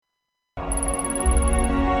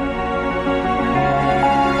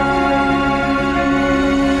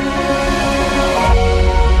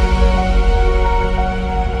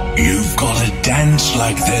Dance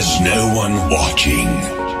like there's no one watching.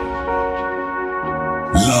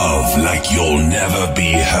 Love like you'll never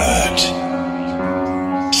be hurt.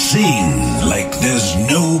 Sing like there's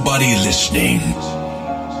nobody listening.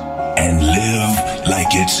 And live like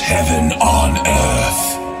it's heaven on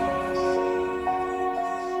earth.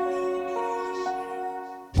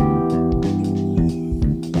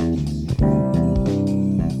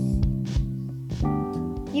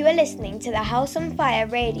 You are listening to the House on Fire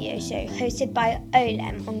radio show hosted by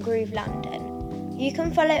Olem on Groove London. You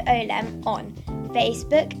can follow Olem on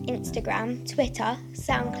Facebook, Instagram, Twitter,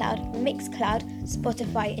 SoundCloud, Mixcloud,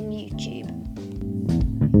 Spotify and YouTube.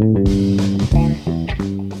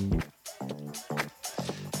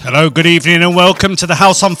 Hello, good evening and welcome to the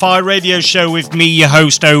House on Fire radio show with me, your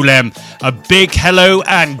host Olem. A big hello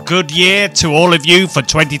and good year to all of you for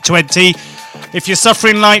 2020. If you're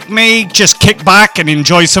suffering like me, just kick back and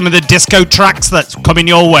enjoy some of the disco tracks that's coming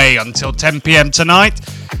your way until 10 p.m. tonight.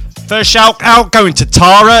 First shout out going to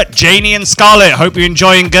Tara, Janie and Scarlett. Hope you're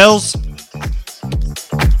enjoying, girls.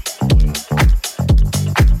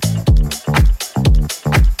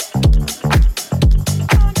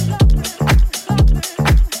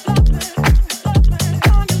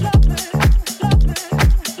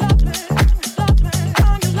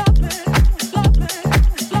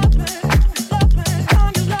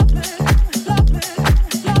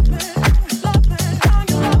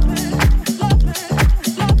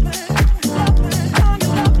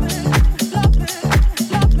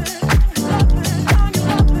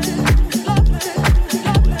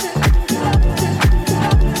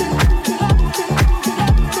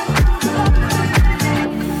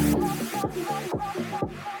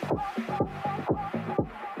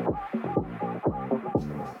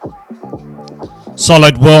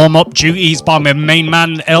 Solid warm-up duties by my main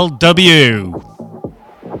man, LW.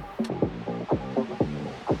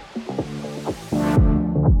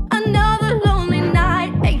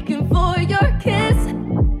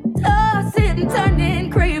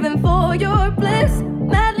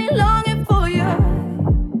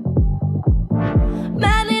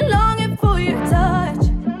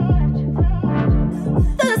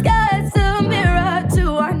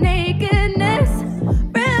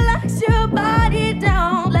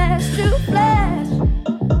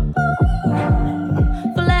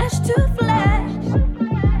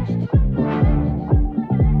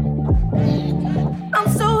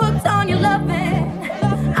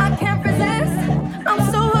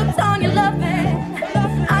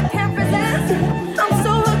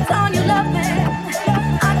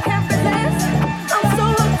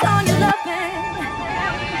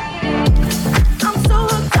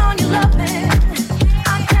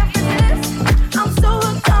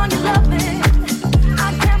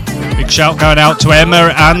 Shout going out to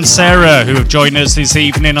Emma and Sarah who have joined us this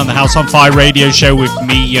evening on the House on Fire radio show with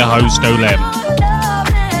me, your host Olem.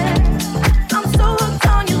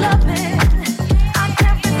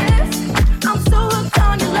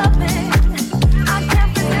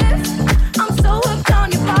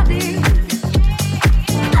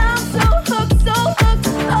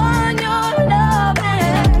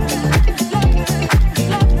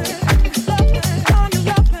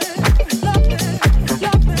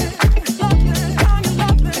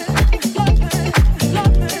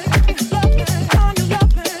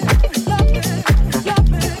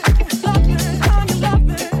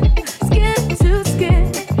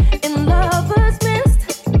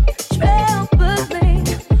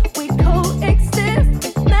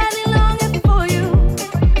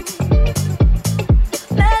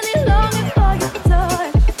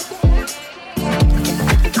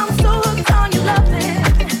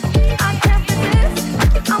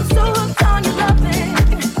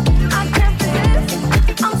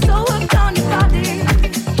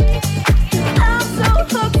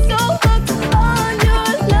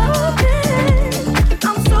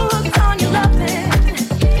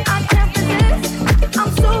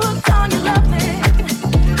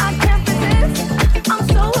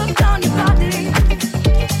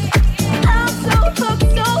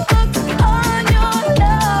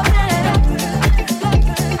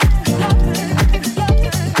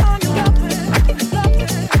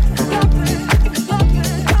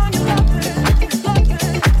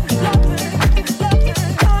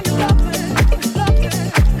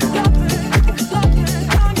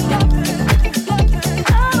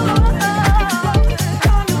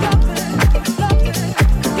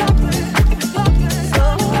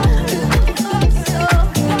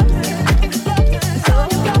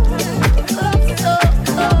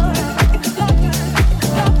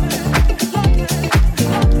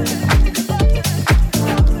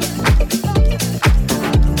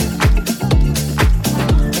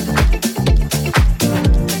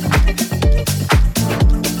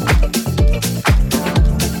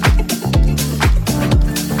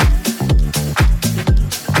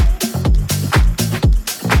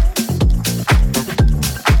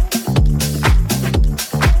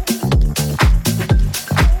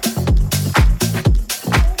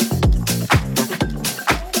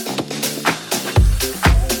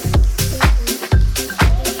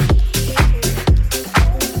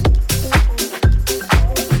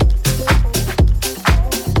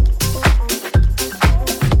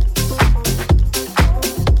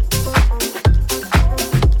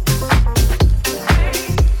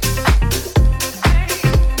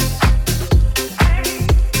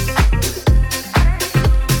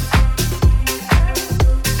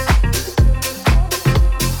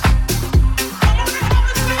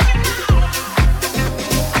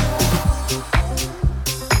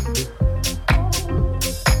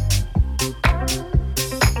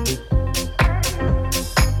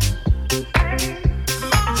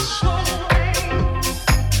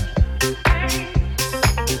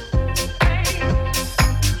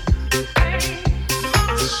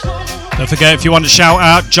 forget, if you want to shout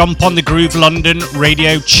out, jump on the Groove London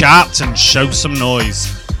radio chat and show some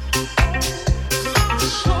noise.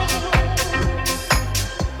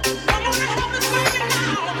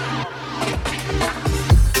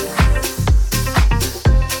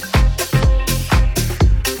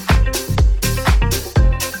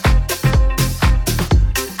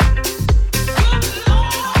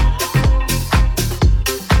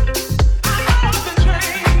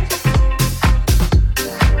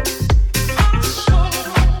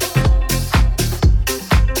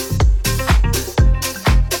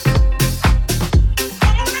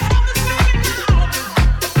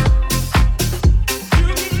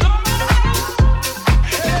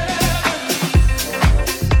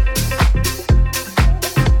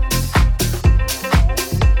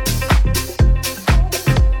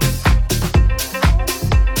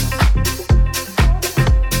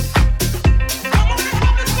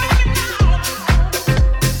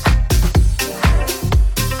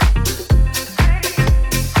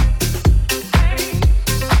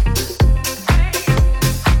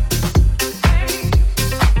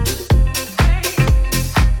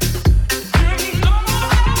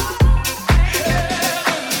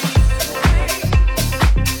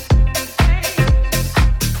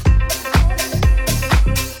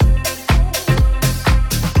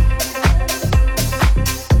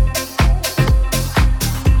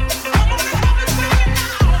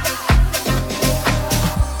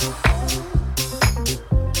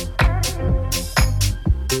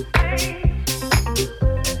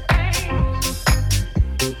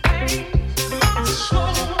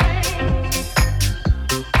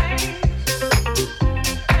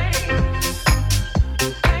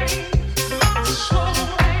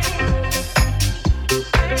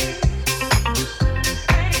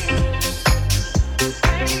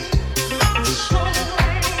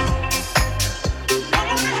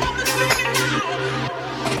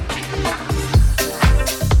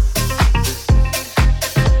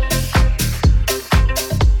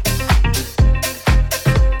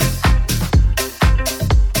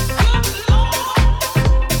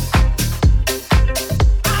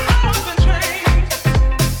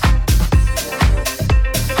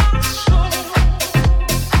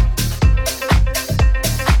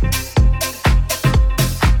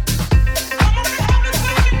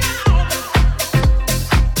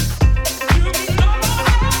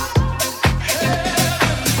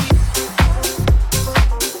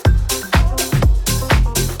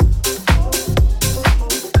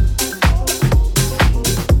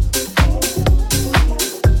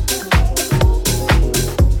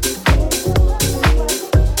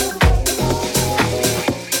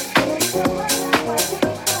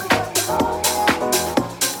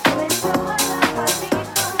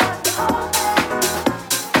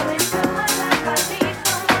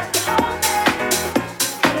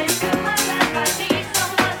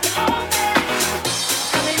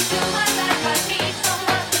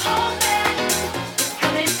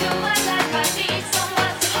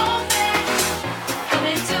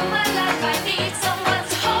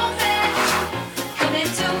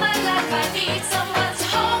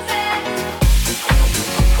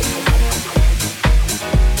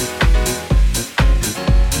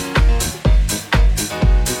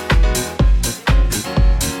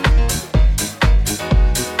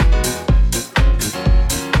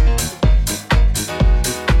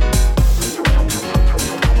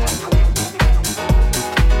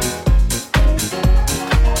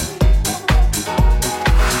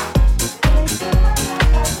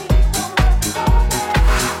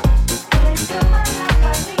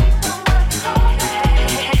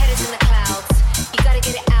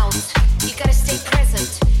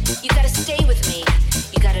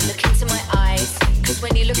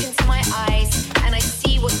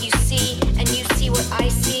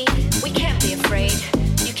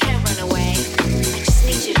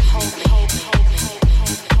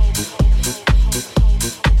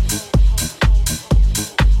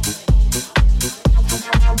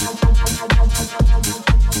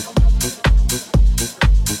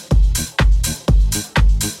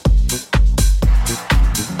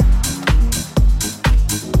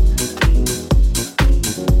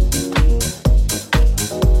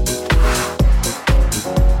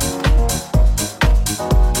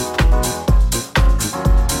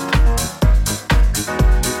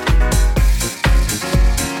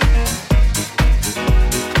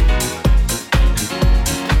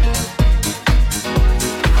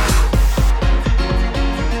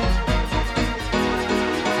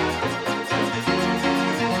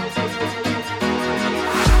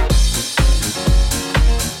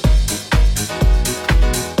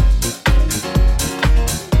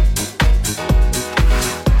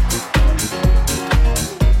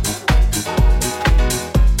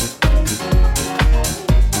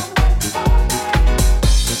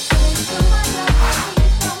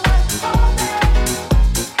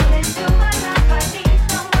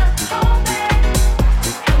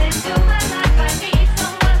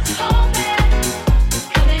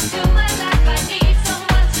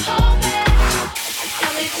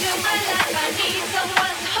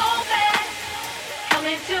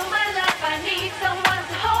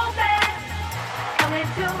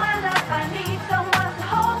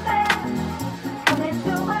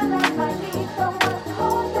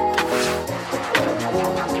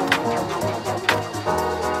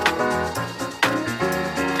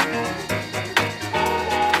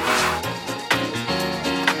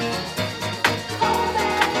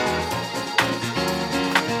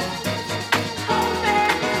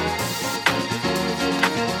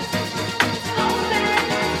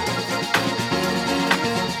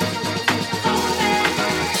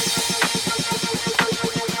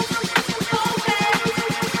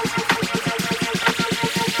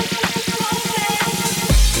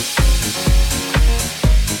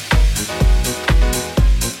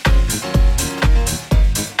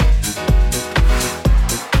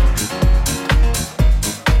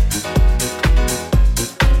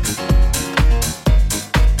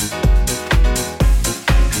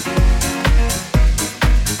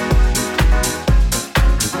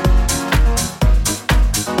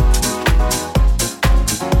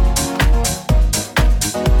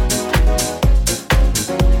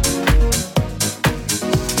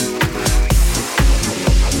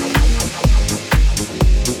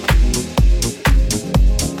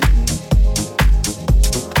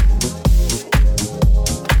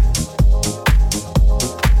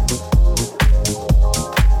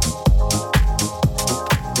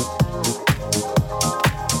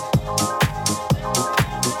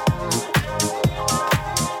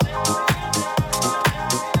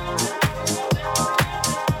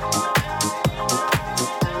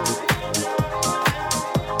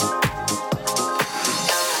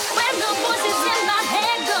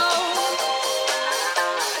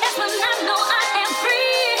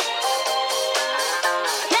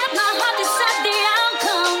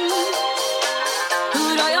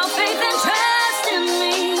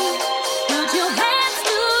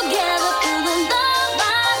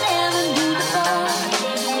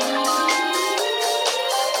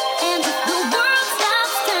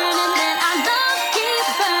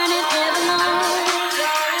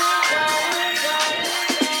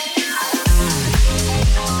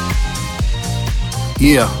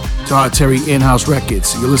 Yeah, Todd Terry In-House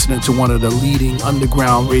Records. You're listening to one of the leading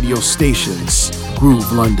underground radio stations,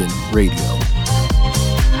 Groove London Radio.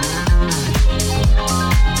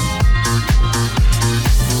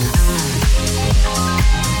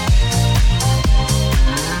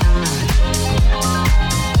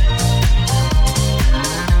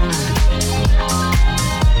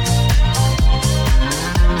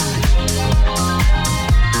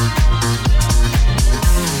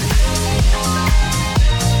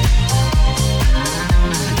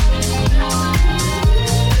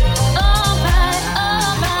 Alright.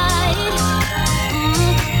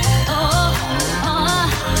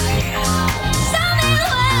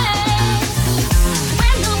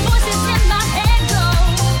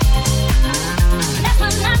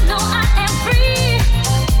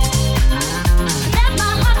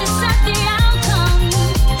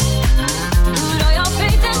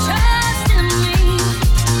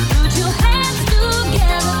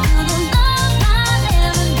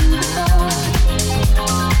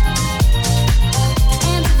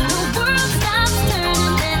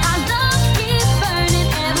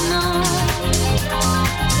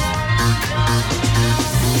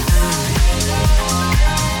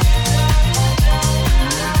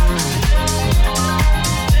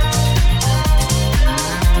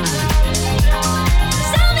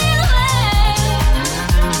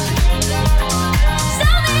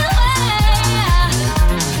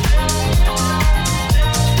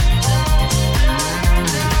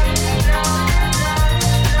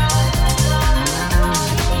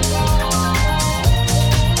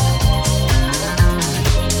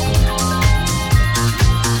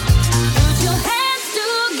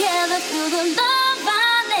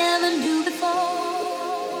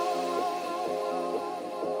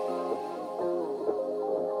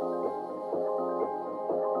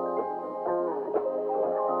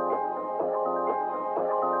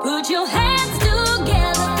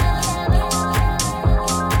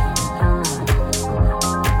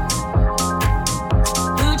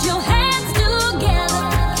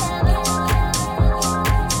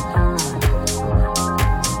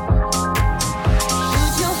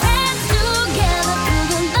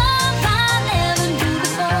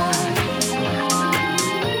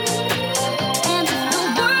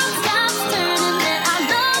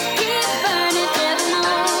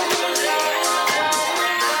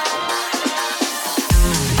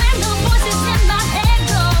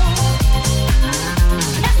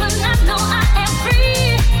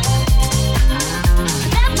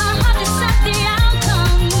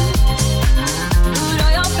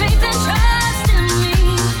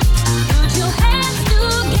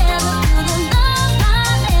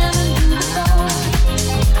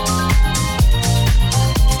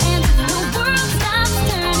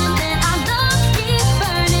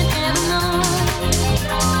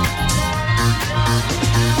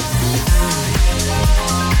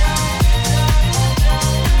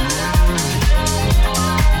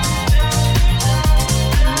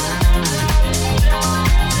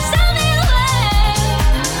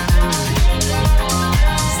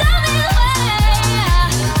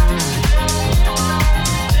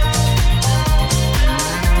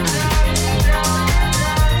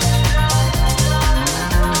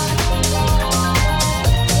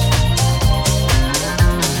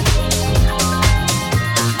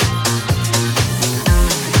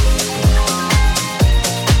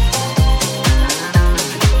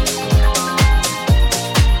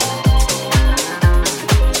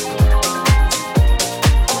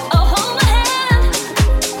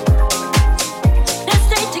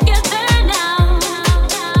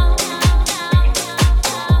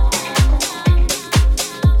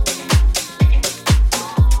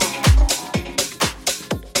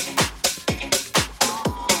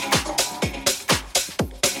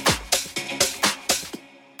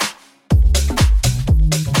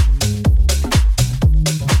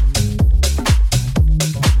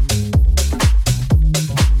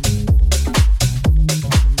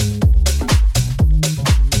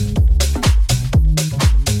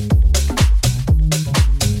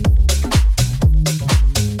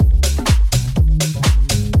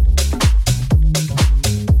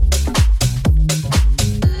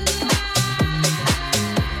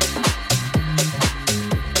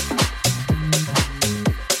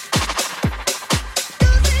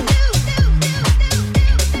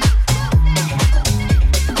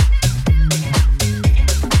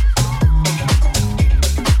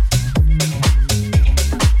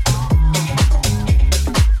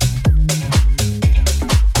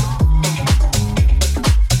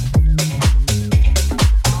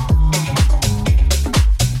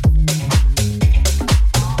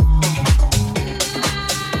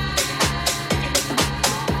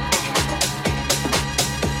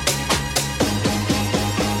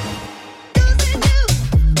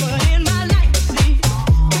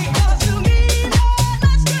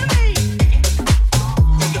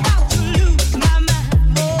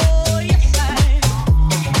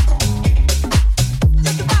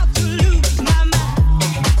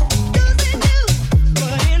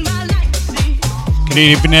 Good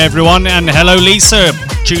evening, everyone, and hello, Lisa.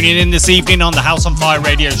 Tuning in this evening on the House on Fire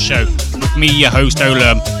radio show with me, your host,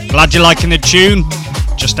 Olam. Glad you're liking the tune.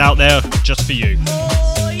 Just out there, just for you.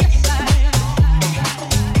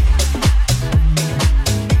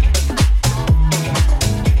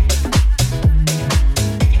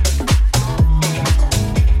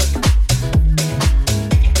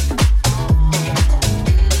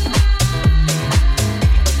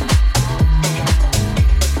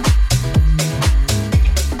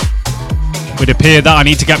 It would appear that I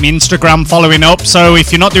need to get my Instagram following up, so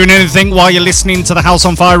if you're not doing anything while you're listening to the House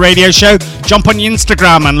on Fire radio show, jump on your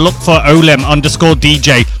Instagram and look for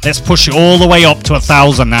Olem_DJ. Let's push it all the way up to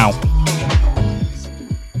 1,000 now.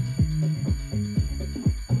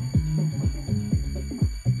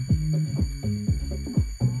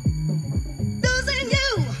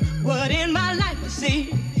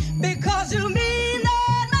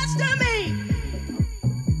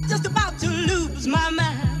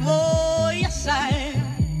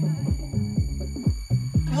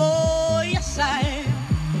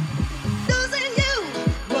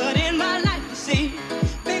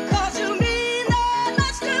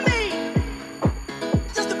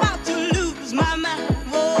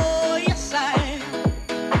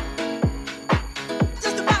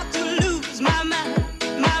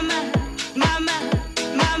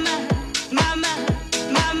 My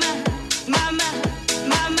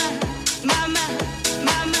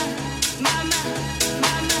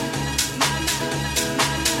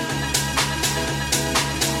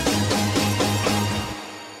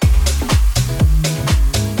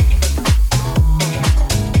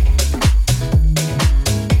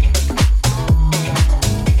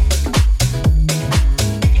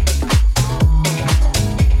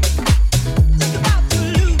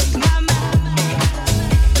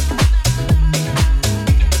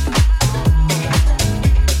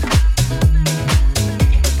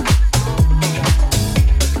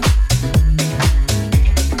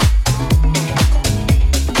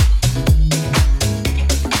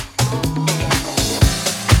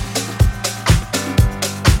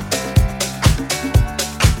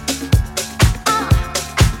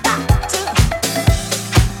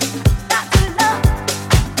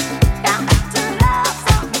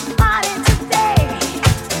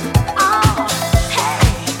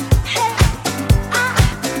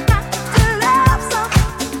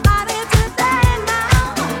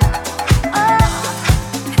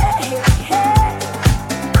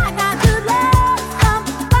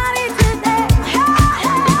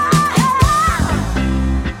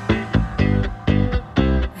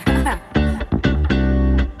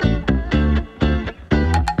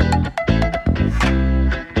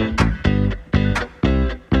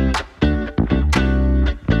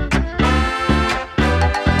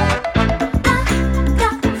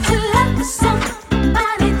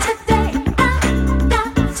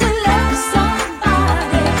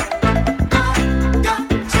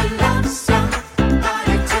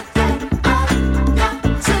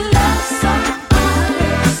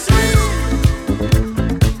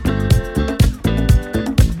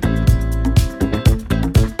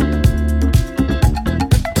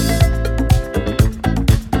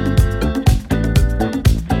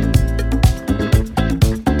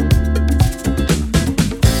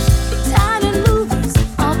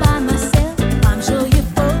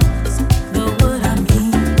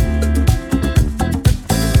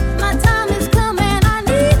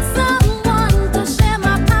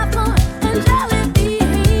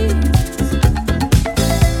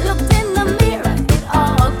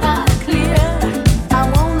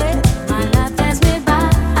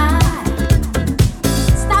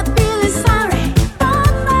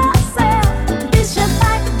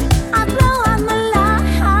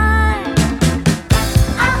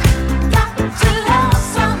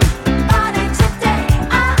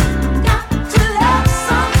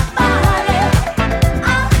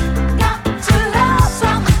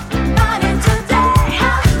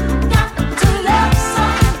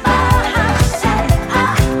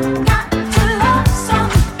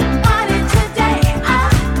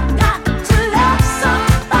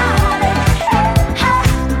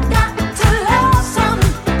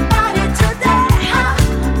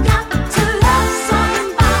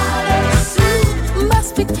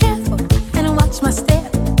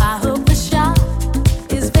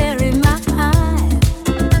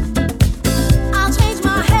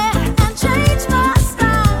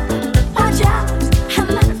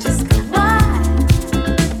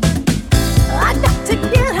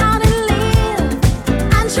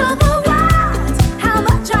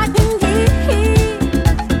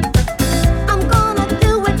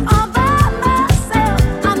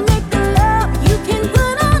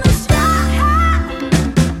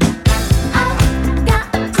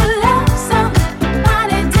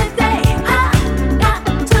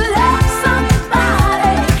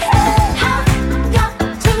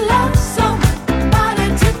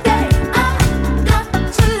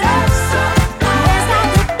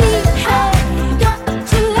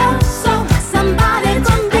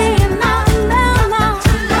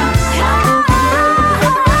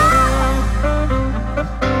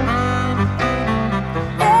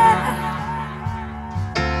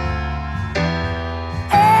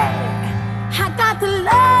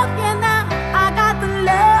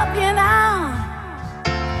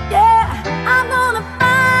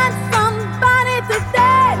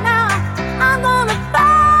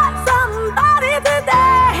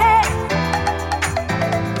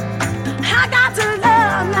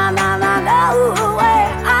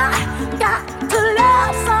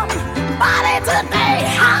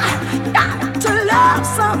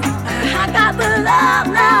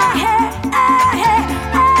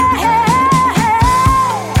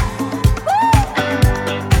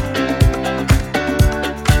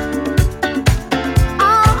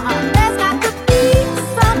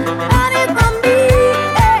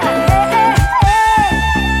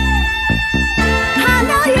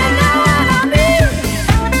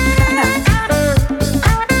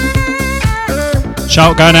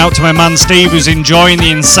Shout going out to my man Steve, who's enjoying the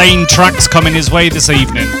insane tracks coming his way this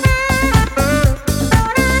evening.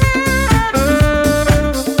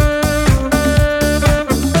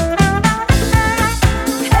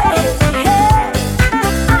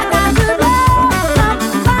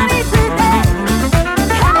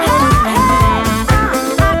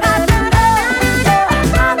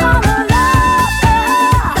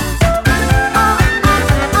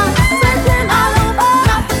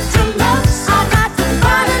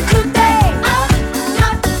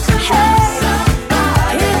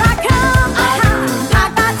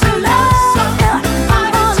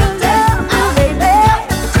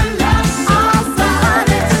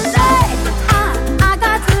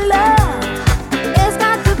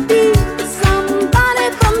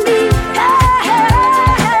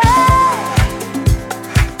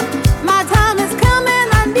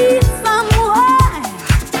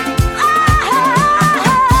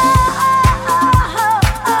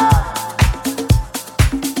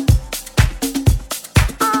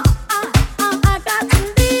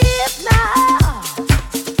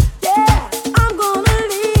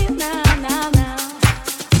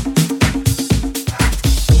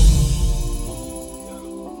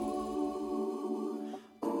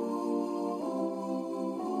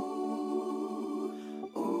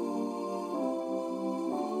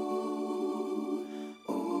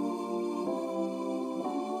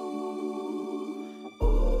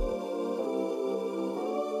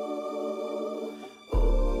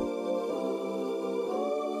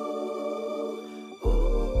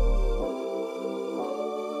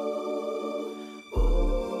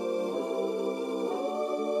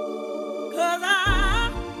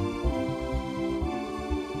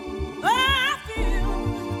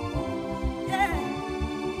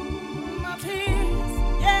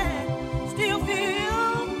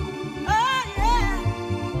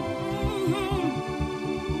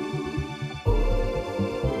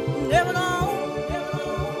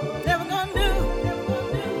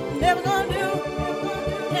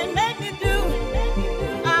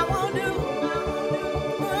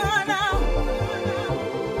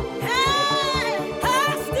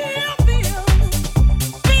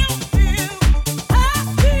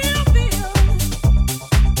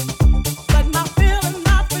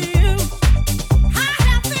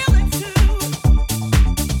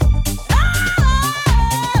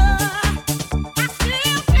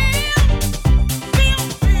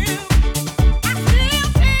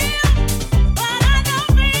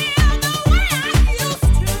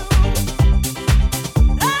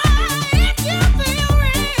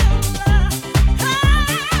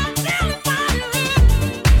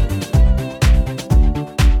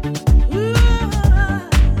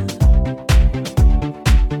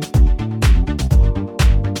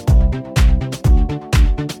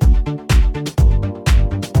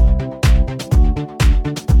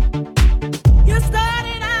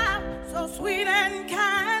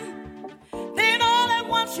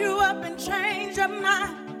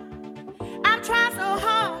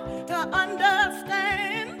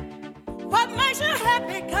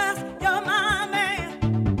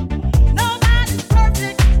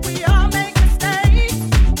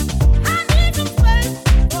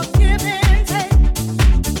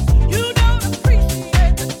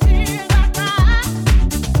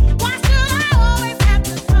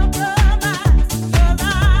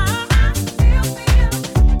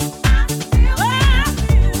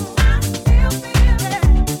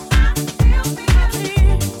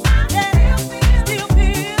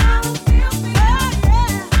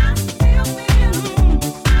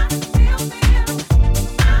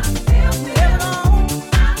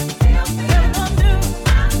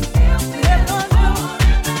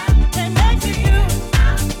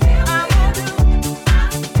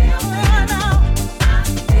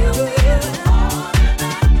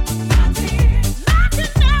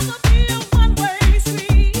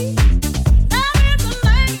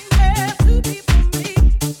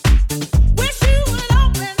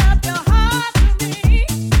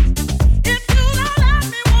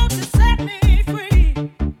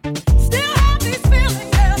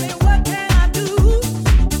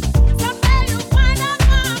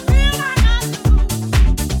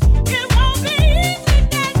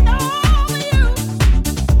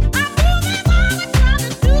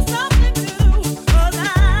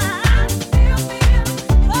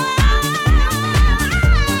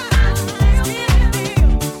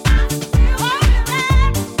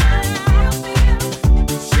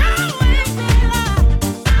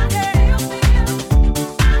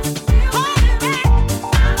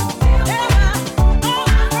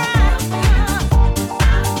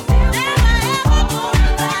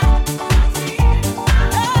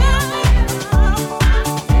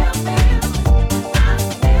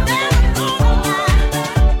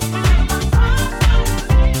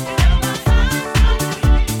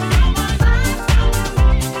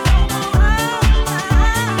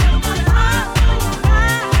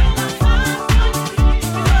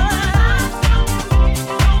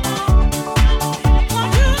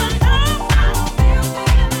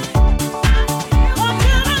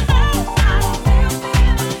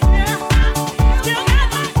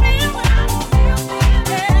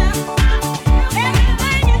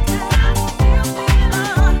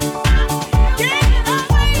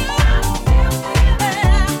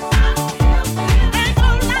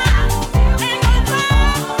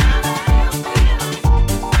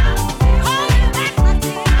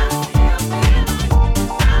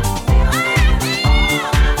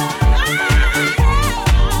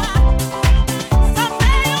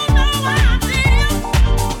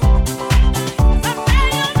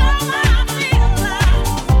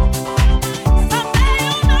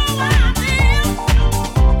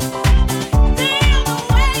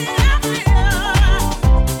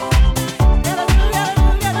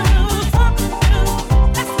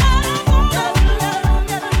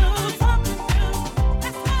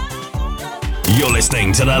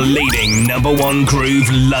 listening to the leading #1 Groove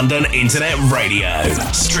London Internet Radio.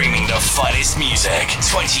 Streaming the finest music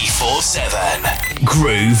 24/7.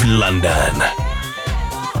 Groove London.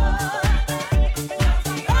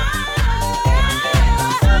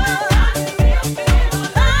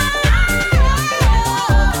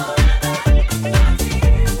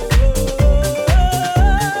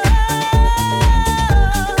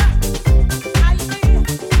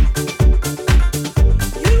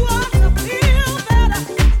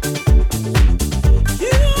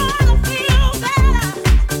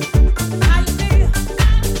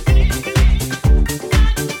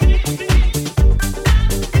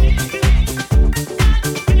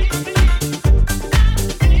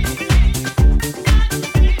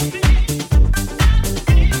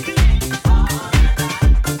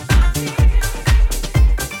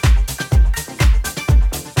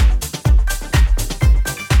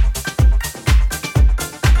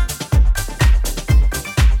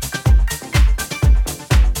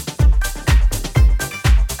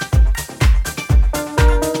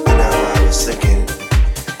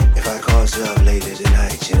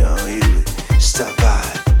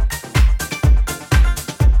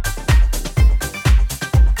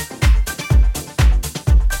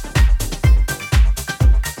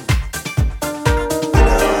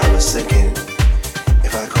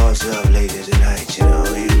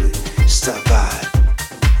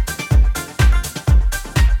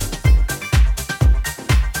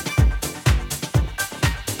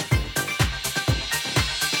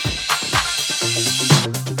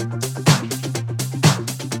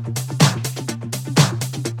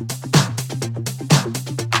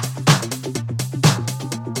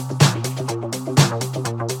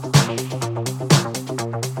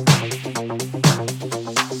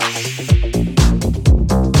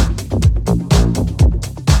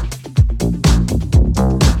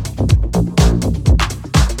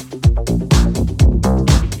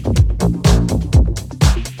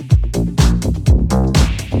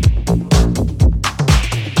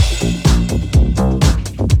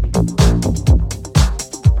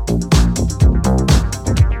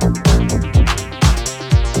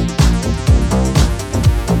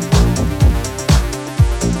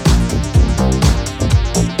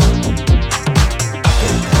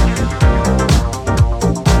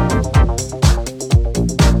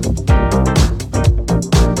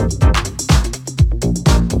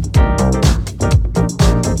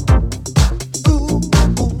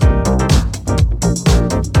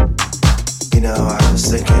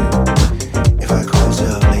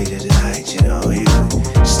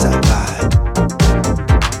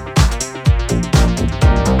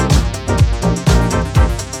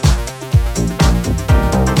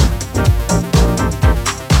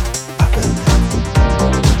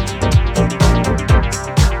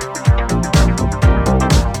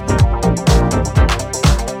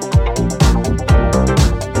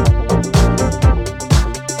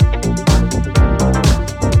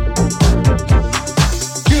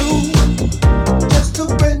 You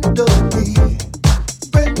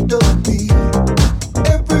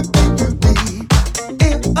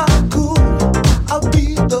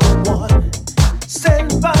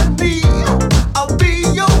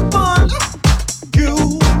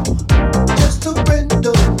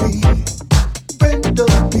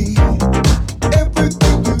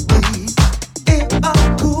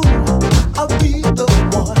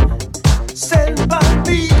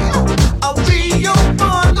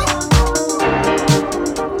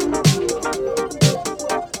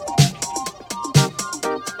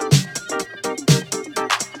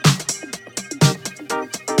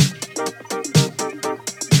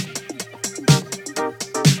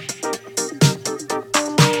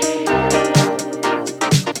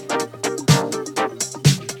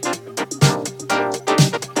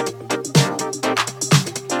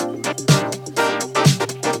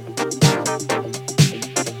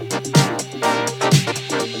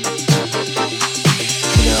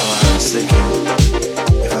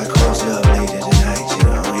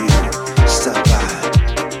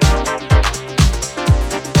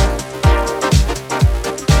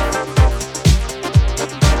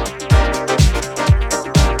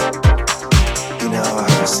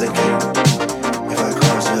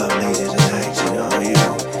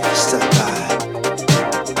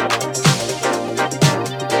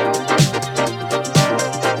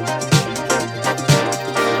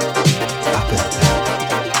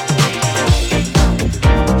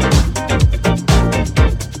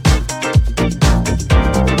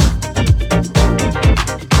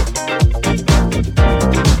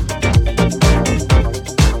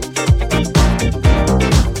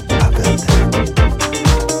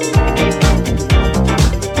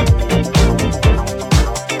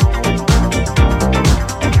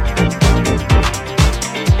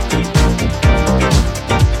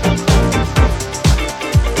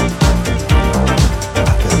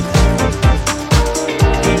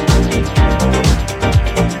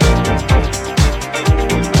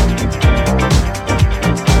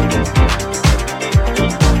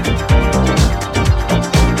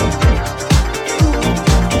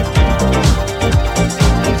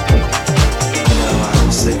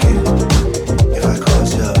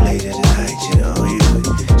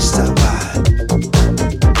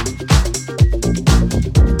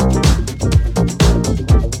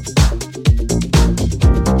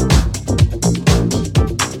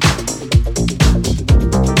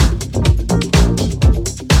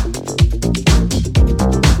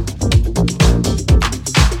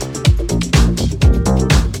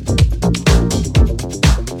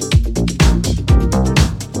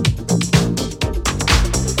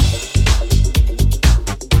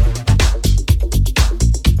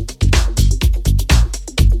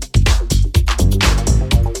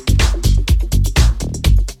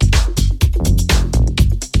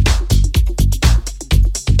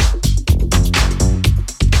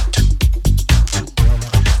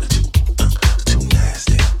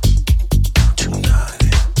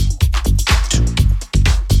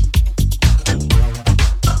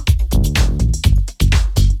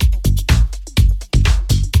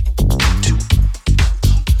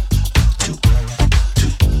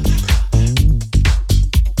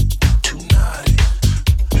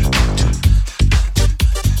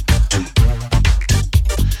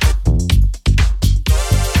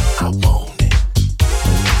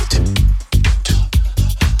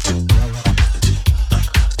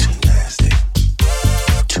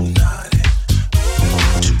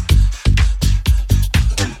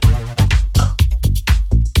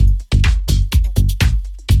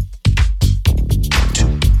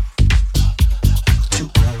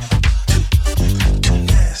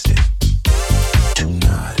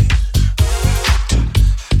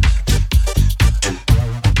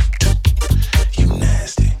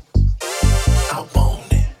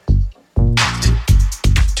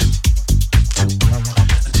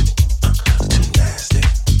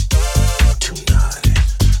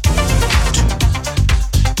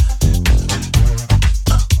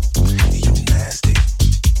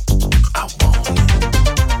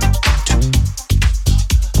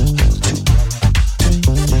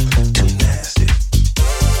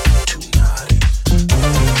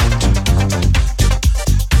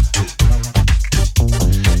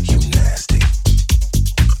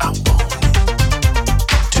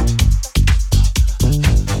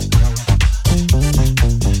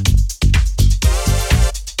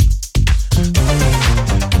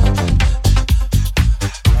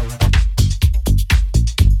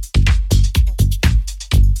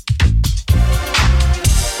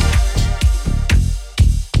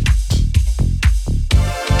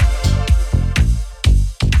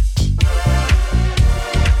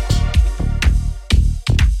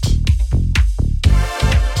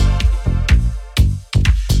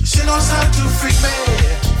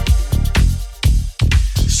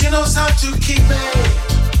knows how to keep me.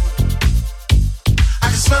 I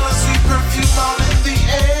can smell a sweet perfume all in the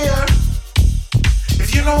air.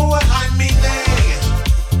 If you know what I mean,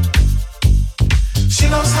 she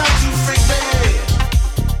knows how to freak me.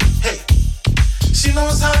 Hey, she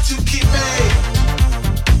knows how to keep me.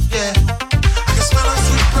 Yeah, I can smell a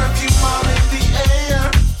sweet perfume all in the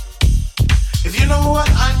air. If you know what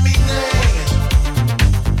I mean,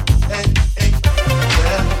 hey, hey,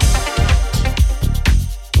 yeah.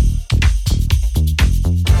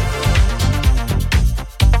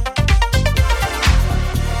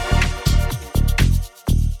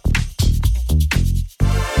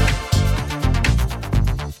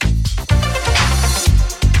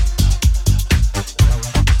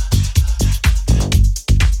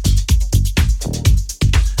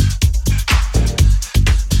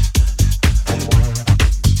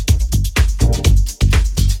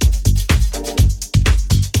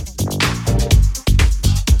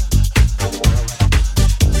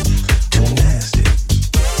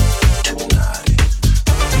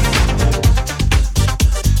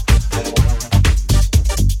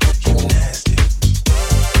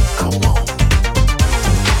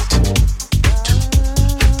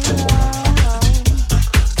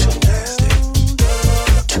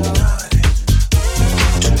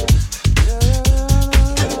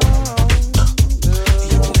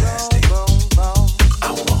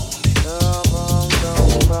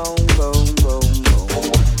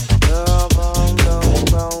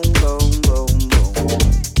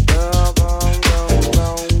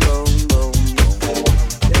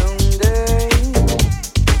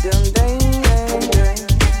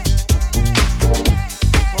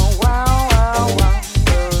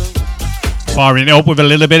 Firing it up with a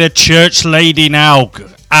little bit of Church Lady now.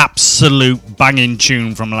 Absolute banging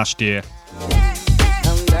tune from last year.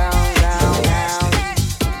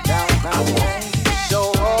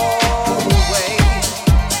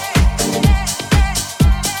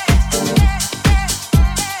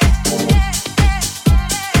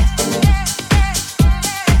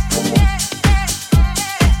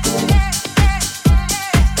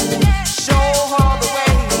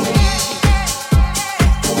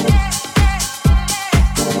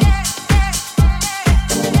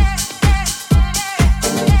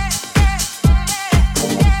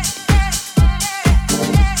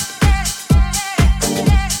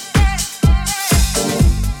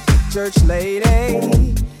 Church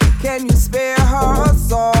lady, can you spare her a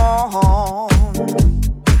song?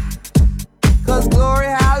 'Cause glory,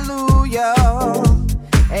 hallelujah,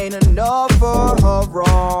 ain't enough for her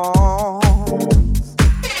wrongs.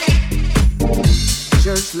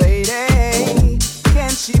 Church lady, can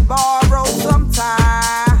she borrow some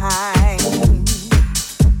time?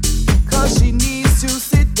 'Cause she needs to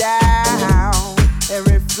sit down and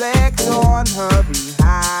reflect on her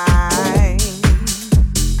behind.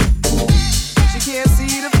 Can't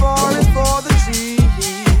see the forest for the trees.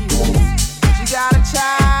 She got a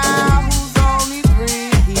child who's only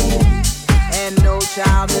 3, and no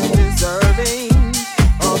child is deserving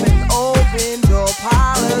of an open door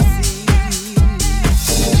policy.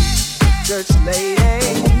 Church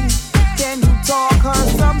lady, can you talk her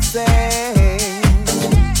some sense?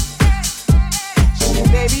 She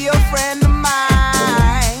may be a friend of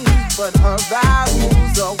mine, but her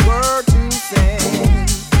values are word to send.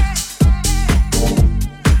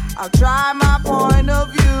 I'll try my point of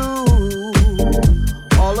view.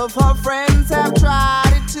 All of her friends have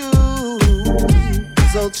tried it too.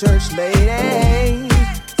 So church lady,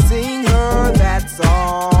 sing her that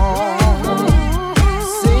song.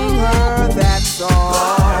 Sing her that song.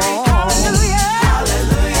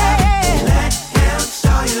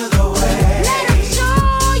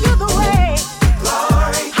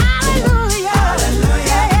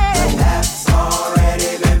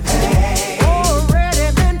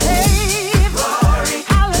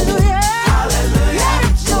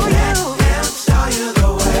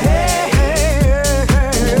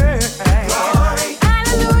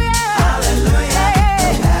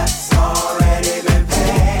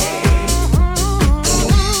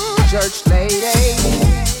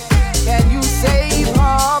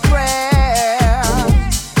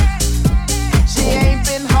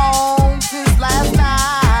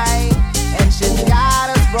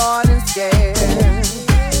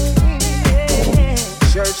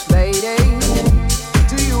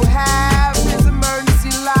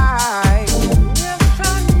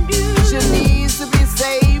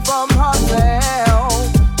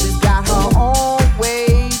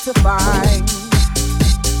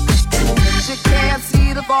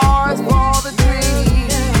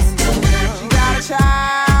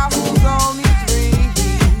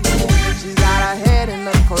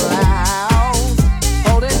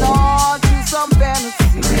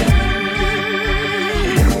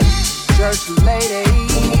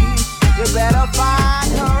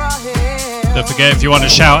 forget, if you want to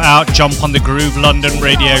shout out, jump on the Groove London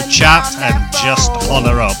radio chat and just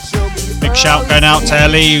holler up. Big shout going out to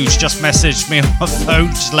Ellie, who's just messaged me on my phone.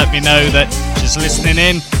 Just let me know that she's listening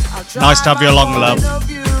in. Nice to have you along, love.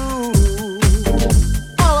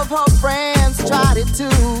 All of her friends tried it too.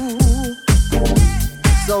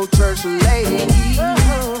 So church lady,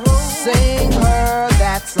 sing her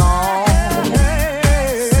that song.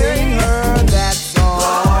 Sing her that song.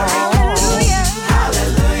 Hallelujah,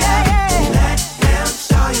 hallelujah. Let him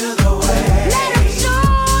show you the way. Let him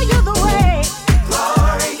show you the way.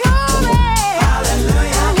 Glory, glory.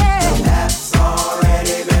 Hallelujah. That's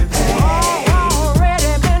already been paid.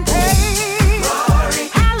 Already been paid. Glory,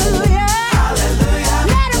 hallelujah. Hallelujah.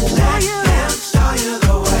 Let him show you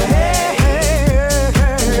the way.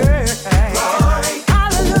 Glory,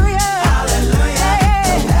 hallelujah. Hallelujah.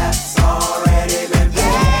 That's already been paid.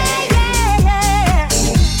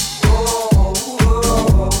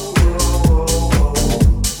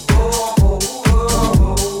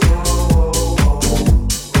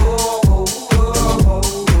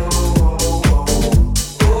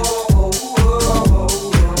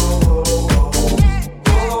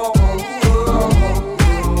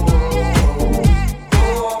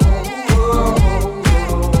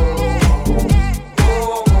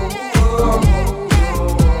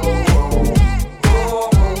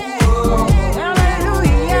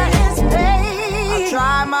 I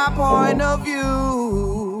tried my point of view.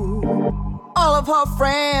 All of her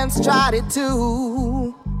friends tried it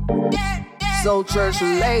too. So church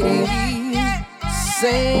lady,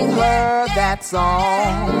 sing her that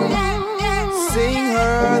song. Sing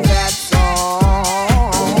her that song.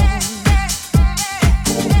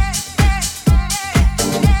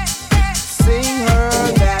 Sing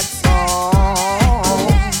her that song.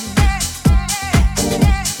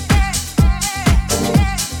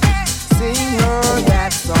 Sing her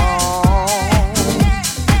that song.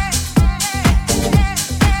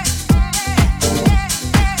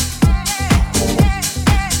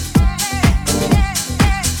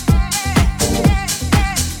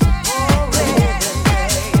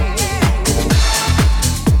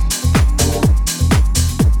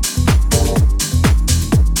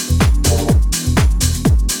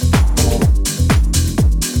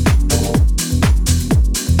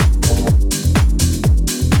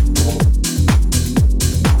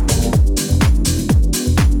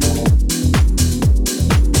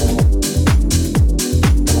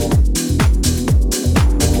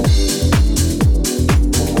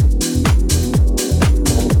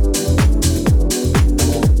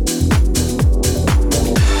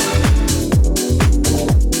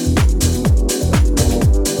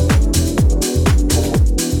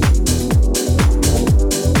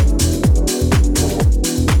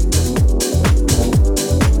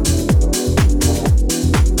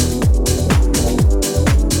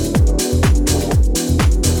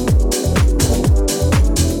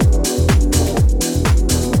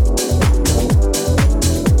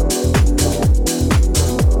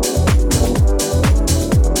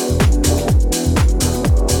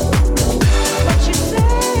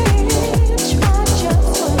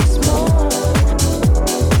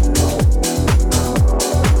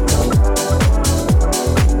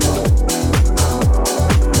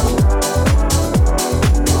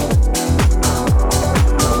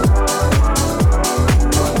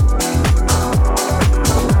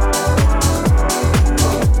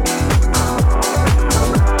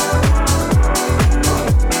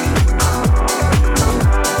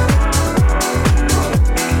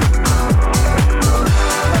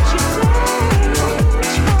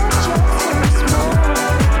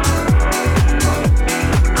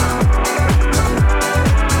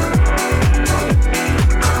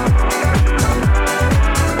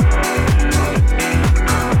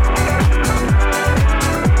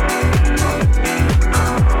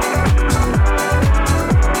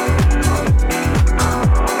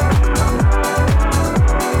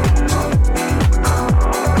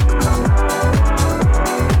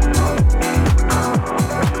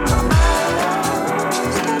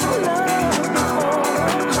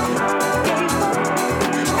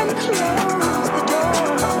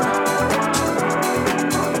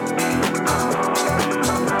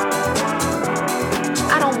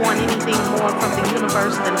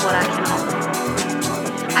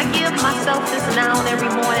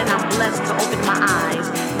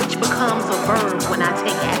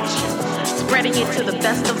 spreading it to the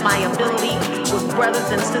best of my ability with brothers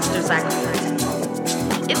and sisters I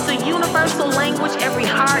create. It's a universal language every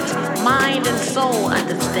heart, mind, and soul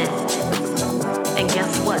understands. And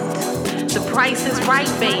guess what? The price is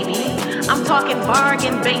right, baby. I'm talking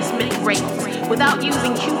bargain basement rates, without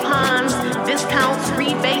using coupons, discounts,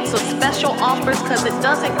 rebates, or special offers, because it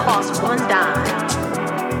doesn't cost one dime.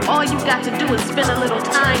 All you've got to do is spend a little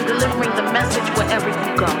time delivering the message wherever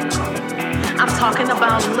you go. I'm talking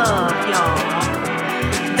about love, y'all.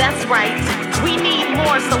 That's right. We need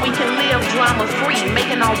more so we can live drama-free,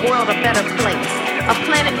 making our world a better place. A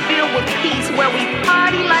planet filled with peace where we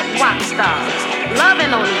party like rock stars,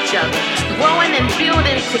 loving on each other, growing and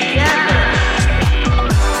building together.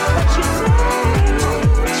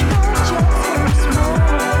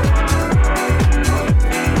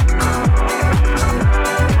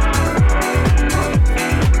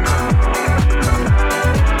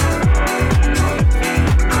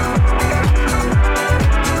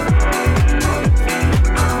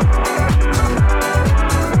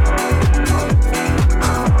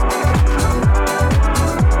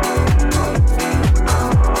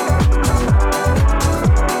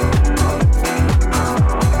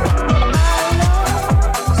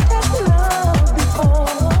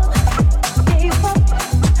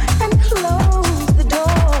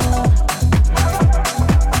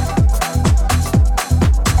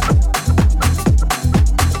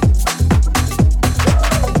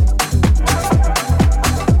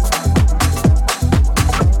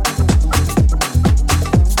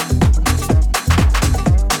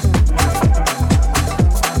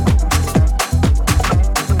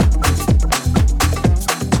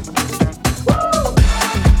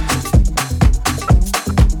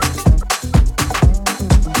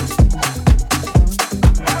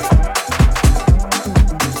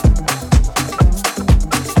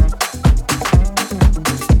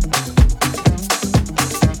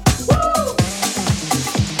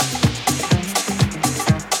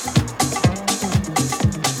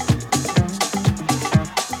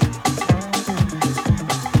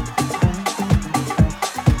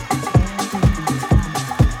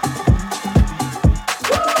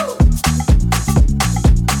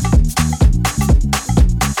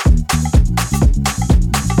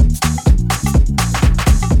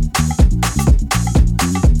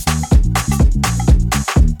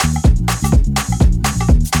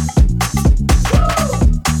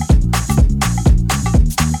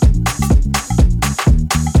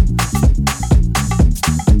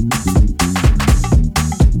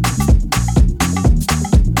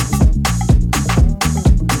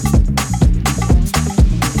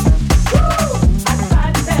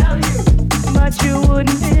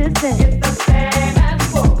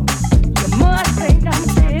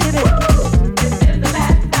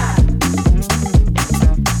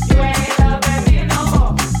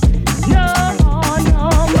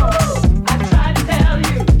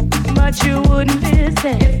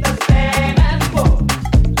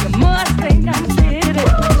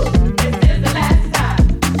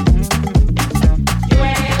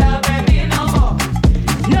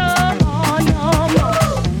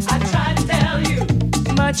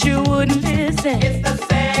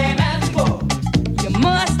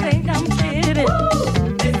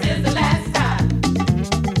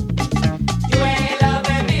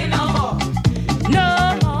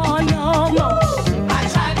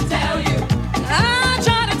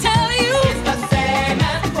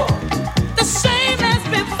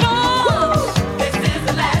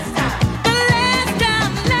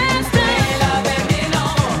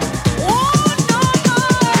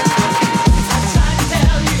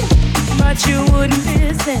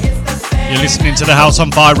 To the House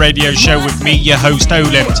on Fire radio show with me, your host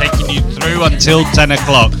Olem, taking you through until 10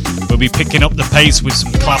 o'clock. We'll be picking up the pace with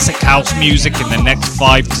some classic house music in the next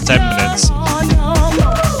 5 to 10 minutes.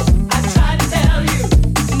 I tried to tell you,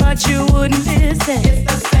 but you wouldn't listen.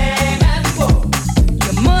 It's the same as before.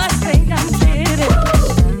 You must think I'm kidding.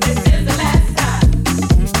 This is the last time.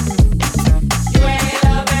 You ain't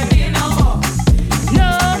loving me no more. No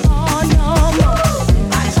more, no more.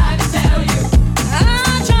 I tried to tell you.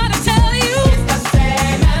 I tried to tell you. It's the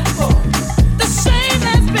same as before. The same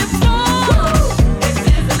as before. This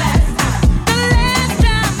is the last time. The last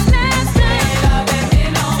time, last time. You ain't loving me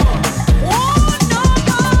no more. Oh, no more.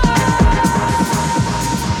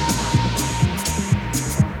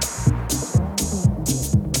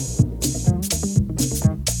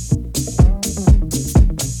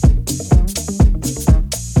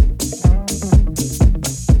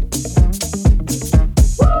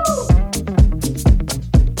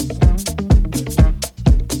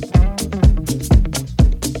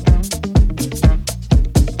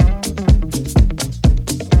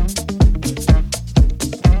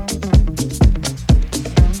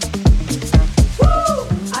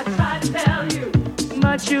 I tried to tell you,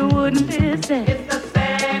 but you wouldn't listen. It's the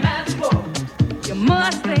same as before. You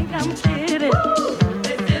must think I'm kidding.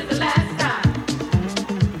 This is the last time.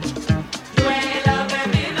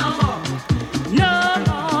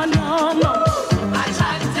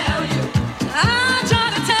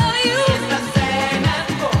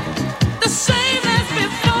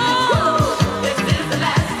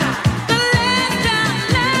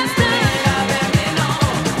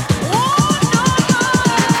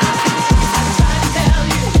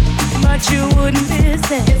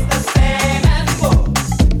 listen. It's the same as before.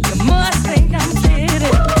 You must think I'm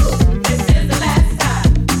kidding. This is the last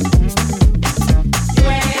time. You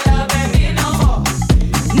ain't loving me no more.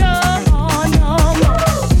 No more, no more.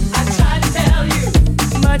 I tried to tell you,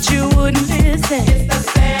 but you wouldn't listen. It's the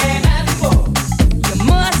same as before. You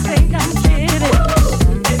must think I'm kidding.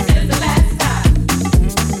 This is the last time.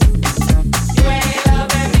 You ain't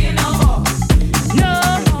loving me no more. No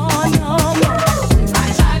more, no more. I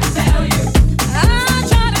tried to tell you. I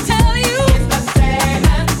tried to tell you. It's the same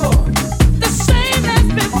as before. The same as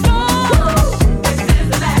before. This is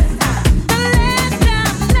the last time. The last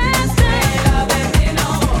time, last time. You ain't loving me no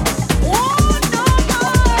more. Oh, no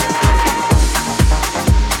more.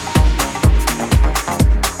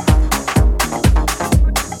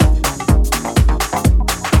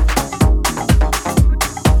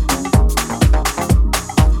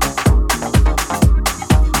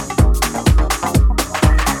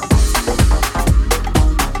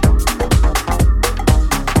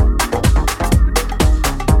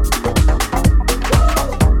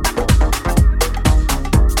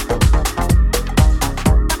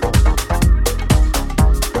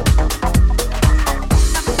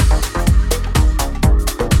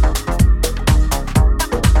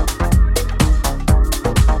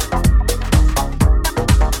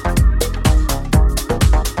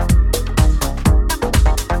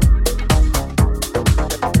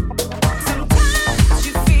 Sometimes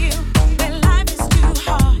you feel that life is too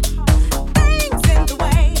hard. Things in the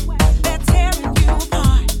way, they're tearing you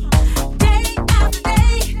apart. Day after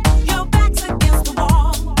day, your back's against the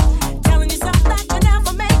wall, telling yourself that you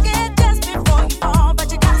never make it just before you fall.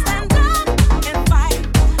 But you gotta stand up and fight,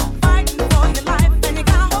 fighting for your life, and you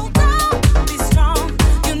gotta hold on, be strong.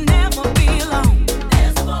 You'll never be alone.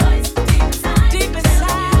 There's a voice deep inside, deep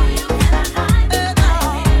inside. You cannot hide the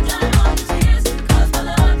light. Dry all your tears, 'cause the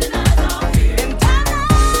love denies all fear. And I know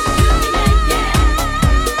you can make it. You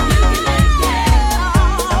can make it. You can make it.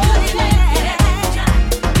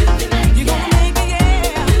 You can make it. You're gonna make it,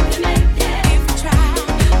 yeah. You can make it if you try. You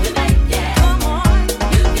can make it. Come on.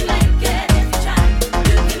 You can make it if you try.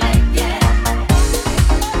 You can make it.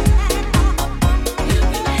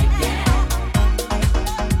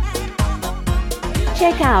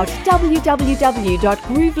 Check out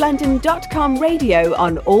www.groovelondon.com radio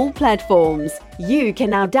on all platforms. You can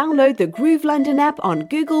now download the Groove London app on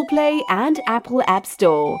Google Play and Apple App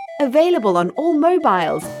Store. Available on all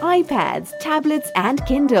mobiles, iPads, tablets and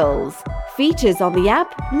Kindles. Features on the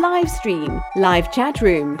app: live stream, live chat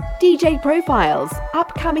room, DJ profiles,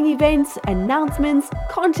 upcoming events, announcements,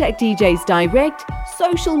 contact DJs direct,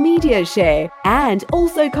 social media share, and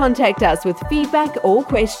also contact us with feedback or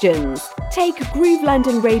questions. Take Groove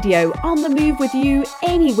London Radio on the move with you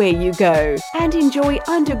anywhere you go and enjoy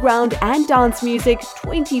underground and dance music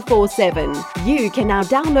 24/7. You can now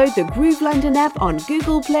download the Groove London app on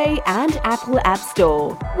Google Play and Apple App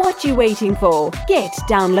Store. What you waiting for? Get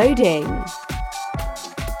downloading.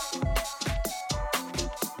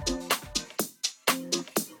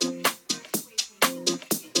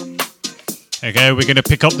 Okay, we're going to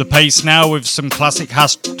pick up the pace now with some classic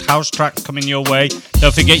house tracks coming your way.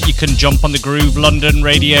 Don't forget you can jump on the Groove London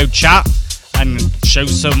radio chat and show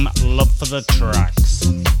some love for the tracks.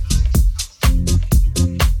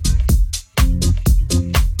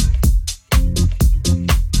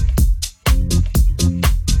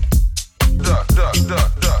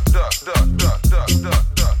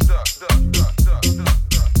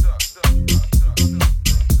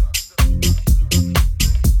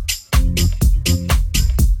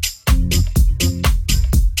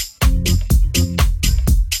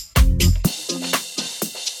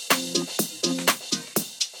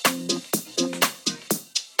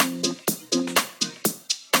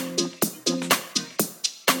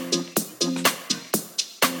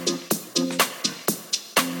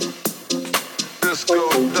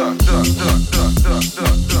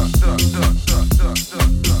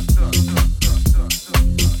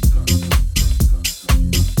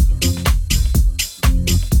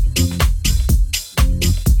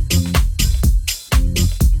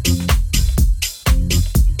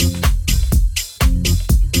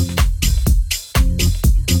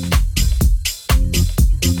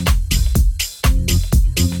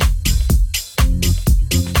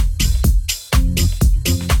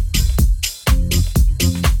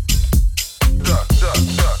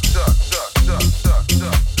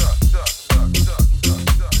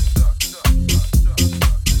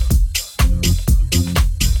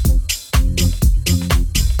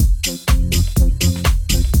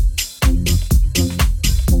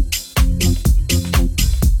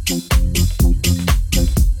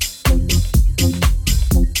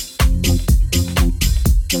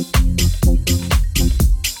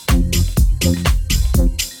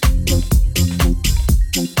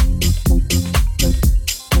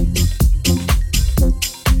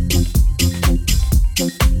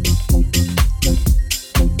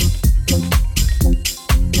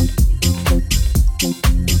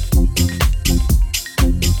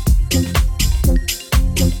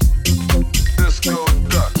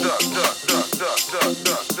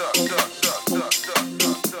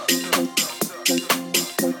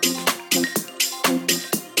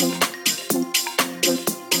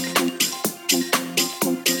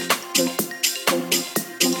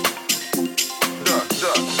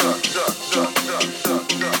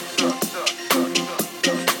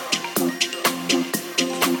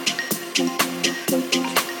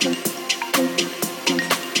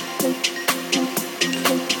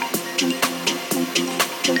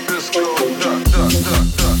 Disco,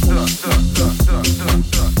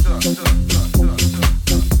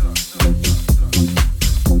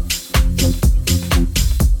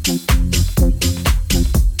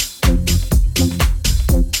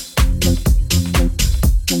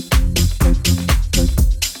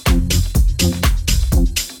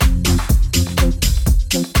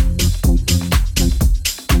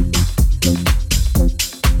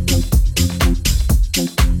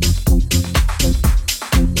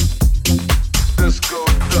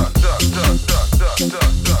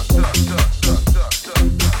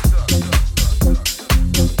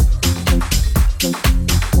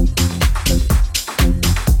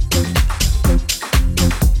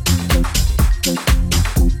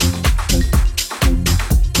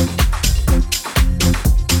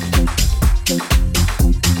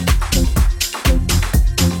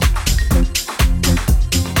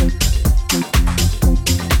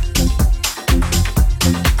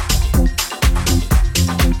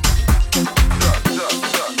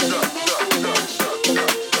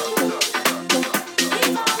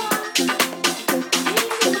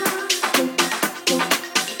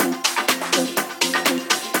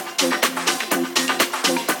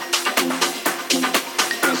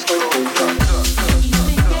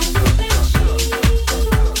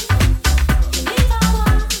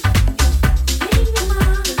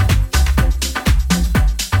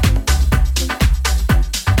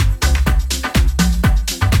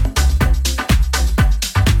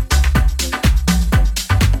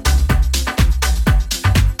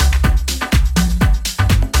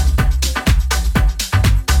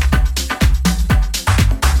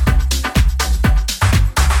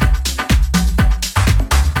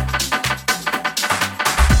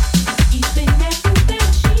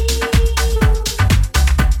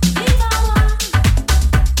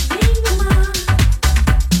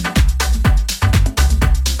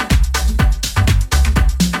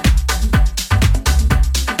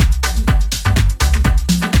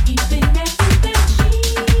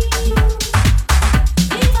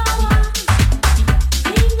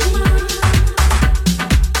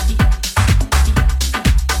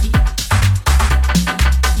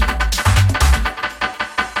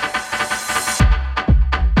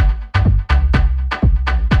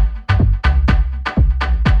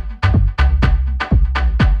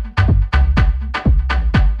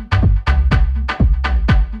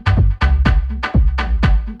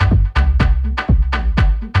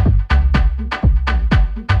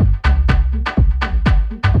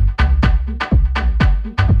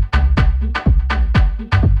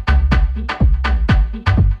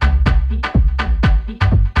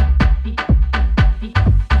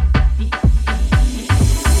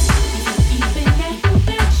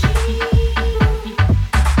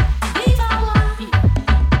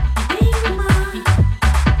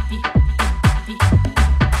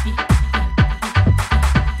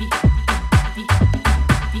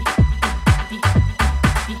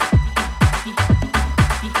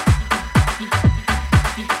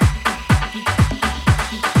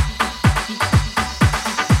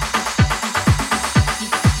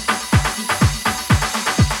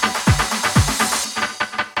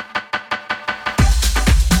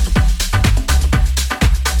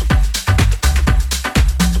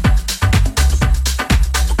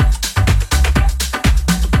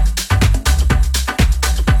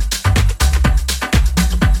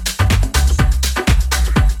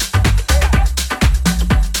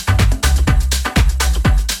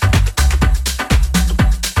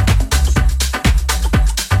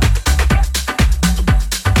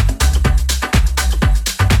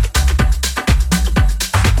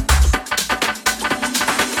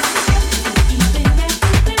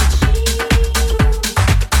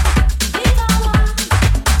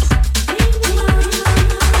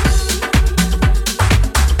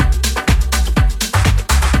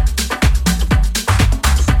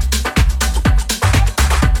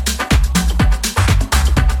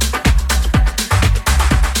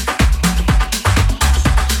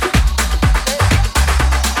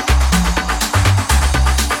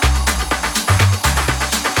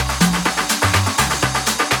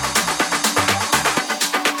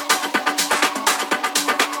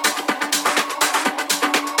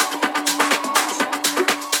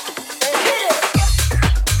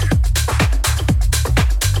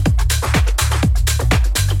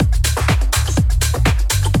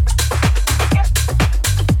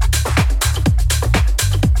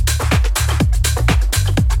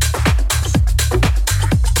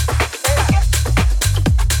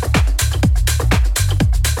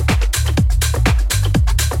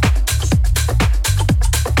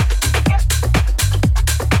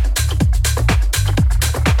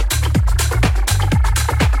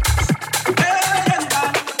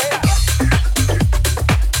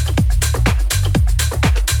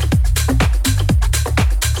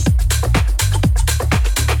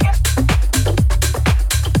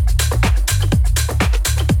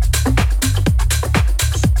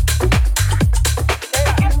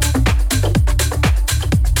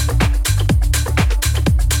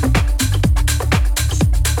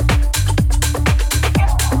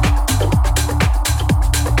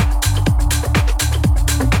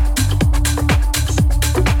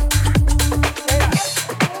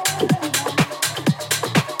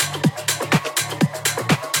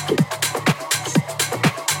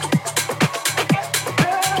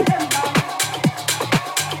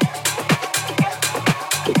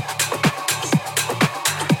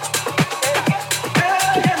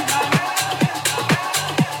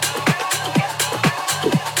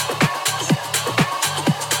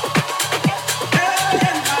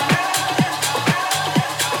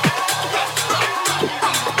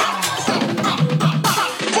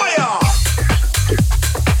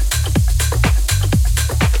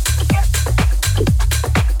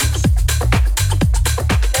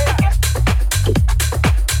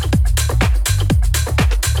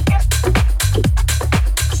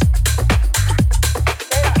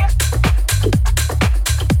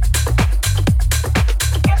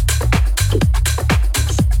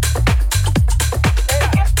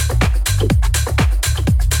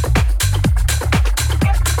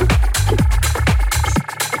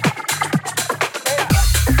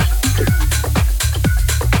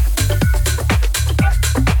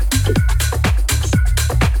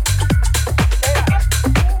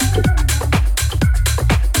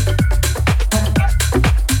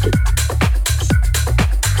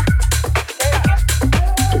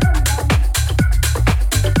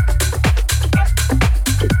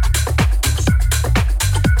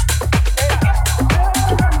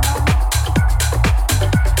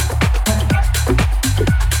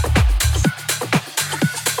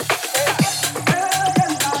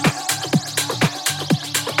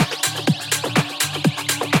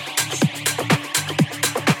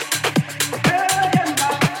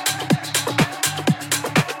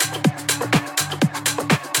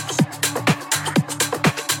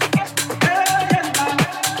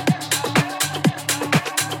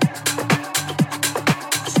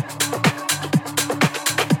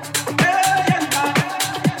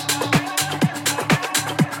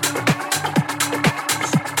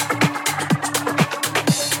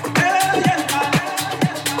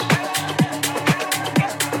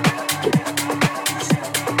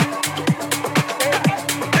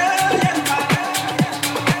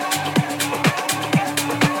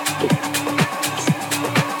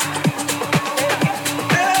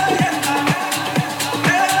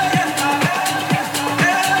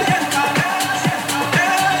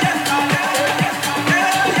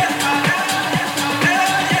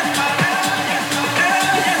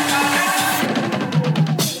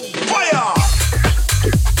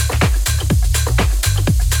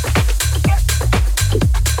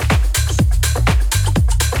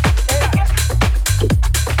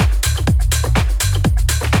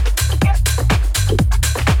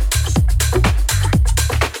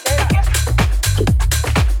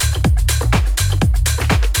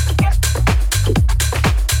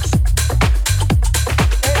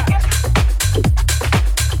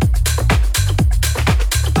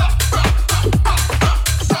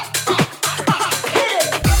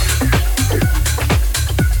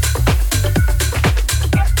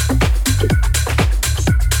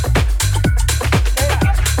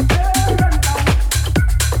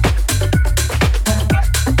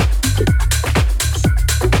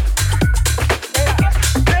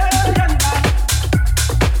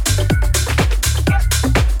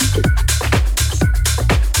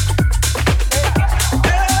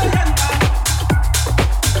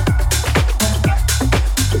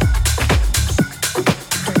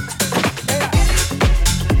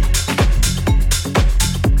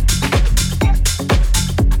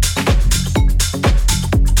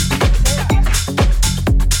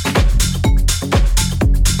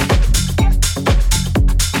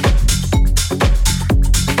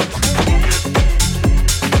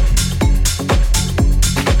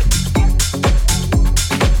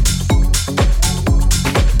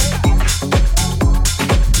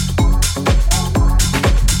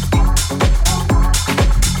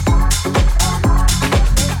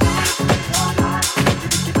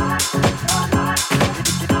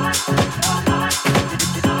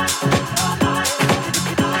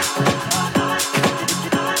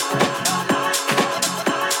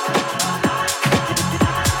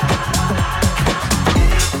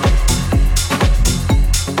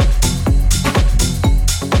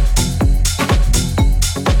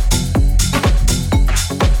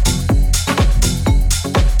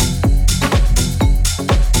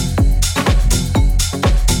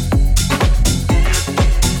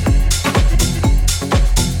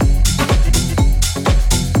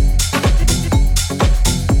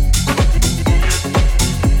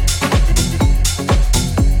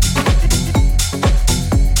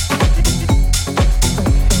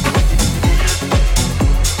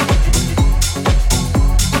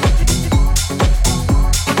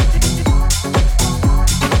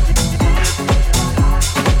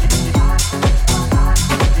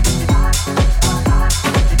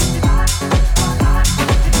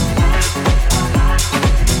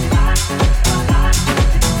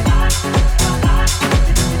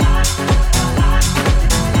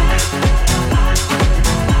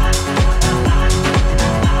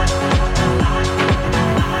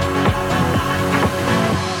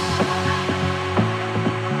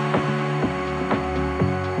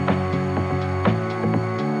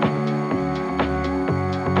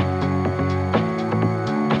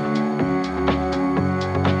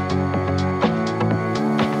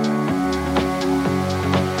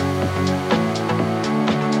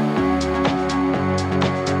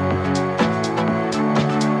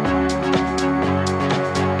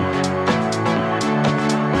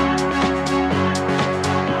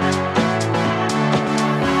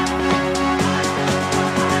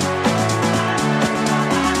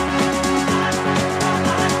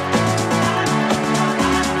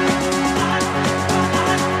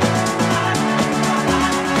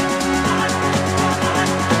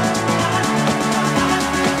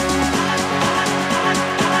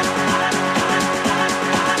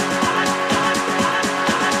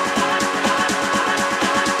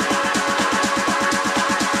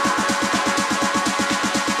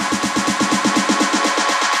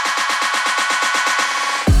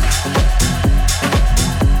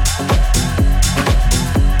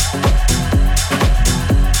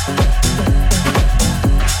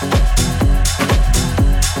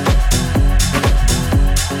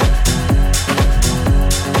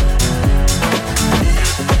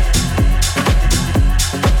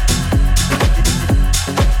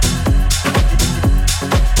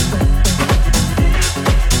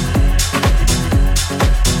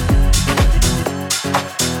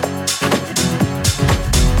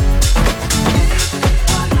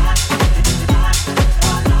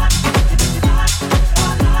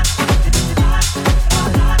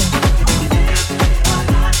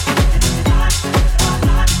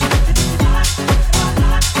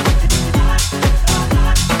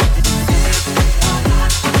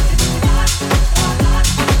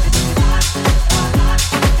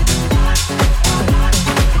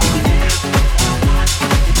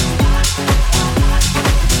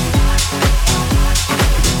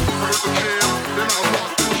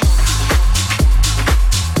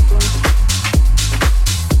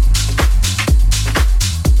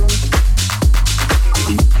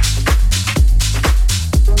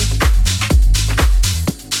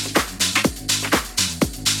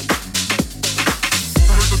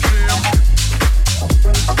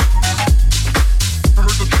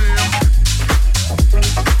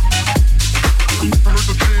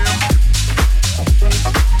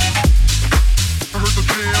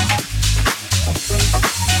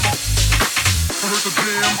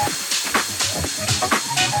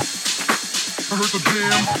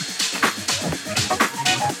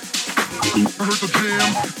 Work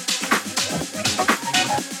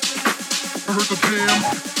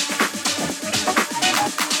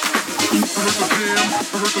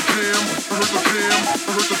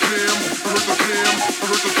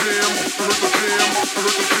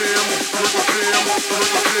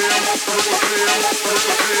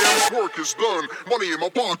is done, money in my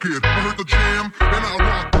pocket. I heard the jam, and I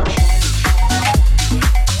rock.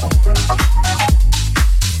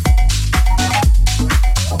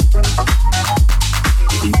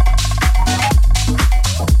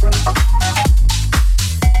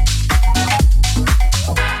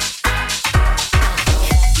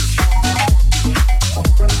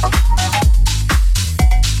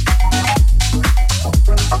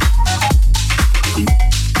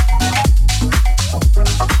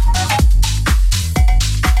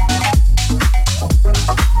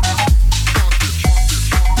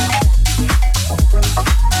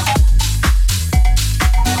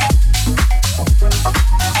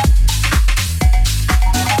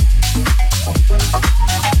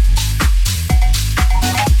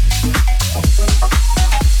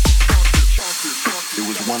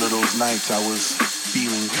 I was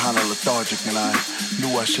feeling kind of lethargic and I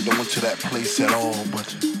knew I shouldn't have went to that place at all,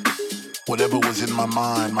 but whatever was in my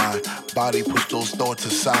mind, my body pushed those thoughts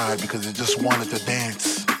aside because it just wanted to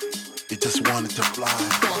dance. It just wanted to fly.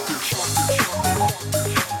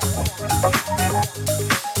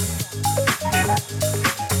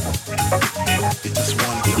 It just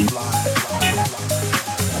wanted to fly.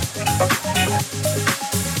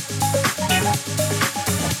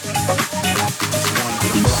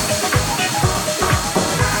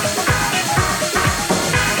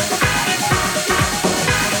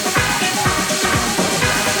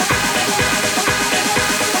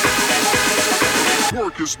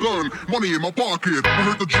 Is done, money in my pocket. I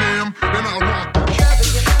heard the jam, and I rock.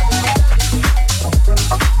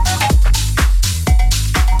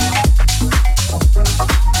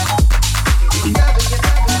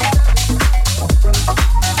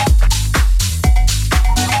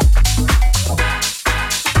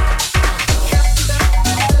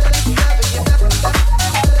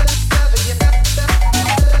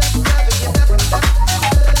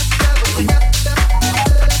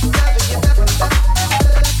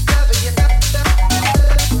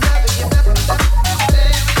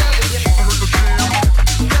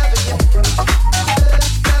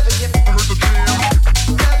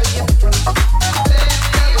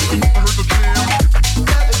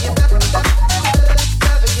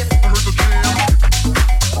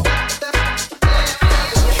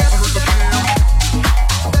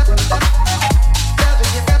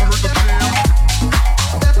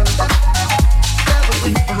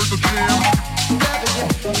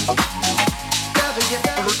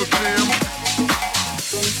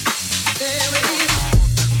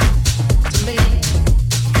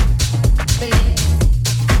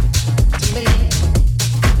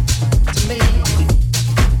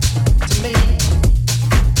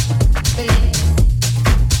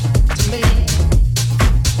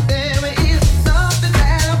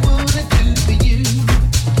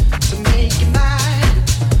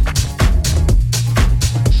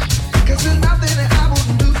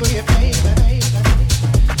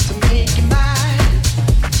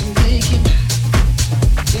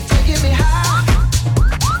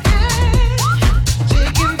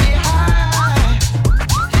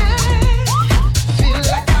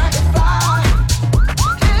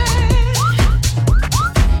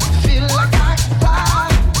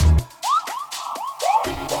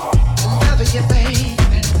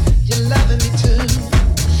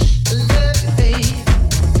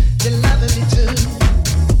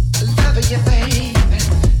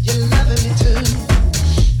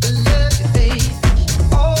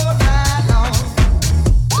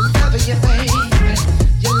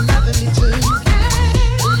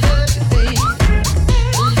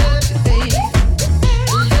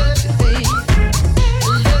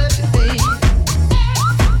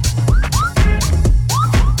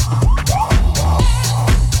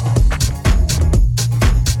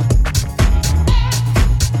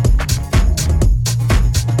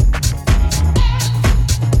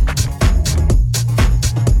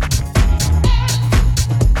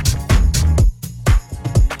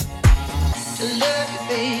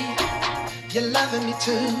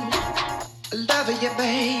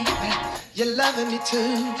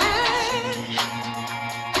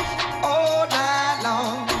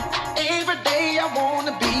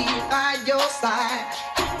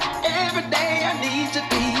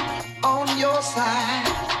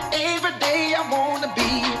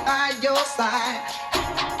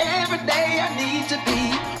 Every day I need to be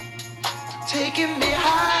taking me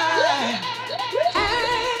high.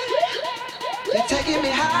 get me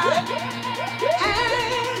high.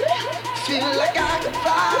 Feel like I can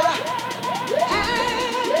fly.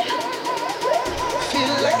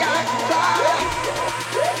 Feel like I can fly.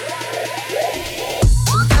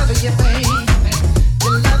 Loving you, baby.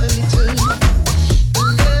 You're loving me too.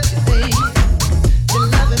 Love you, baby. You're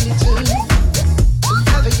loving me too.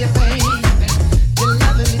 Loving you, baby. You're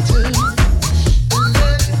loving me too.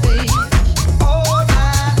 Love you, baby. All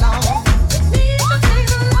night long. Need you,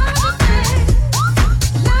 baby. Love you, baby.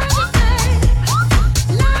 Love you, baby.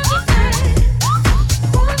 Love you, baby.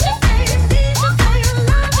 Want you, baby. Need you, baby.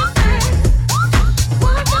 Love you, baby.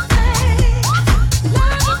 Want you, baby.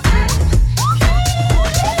 Love you, baby.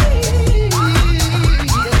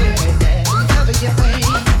 Loving you,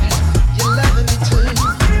 baby. You're loving me too.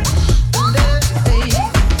 Love you, baby.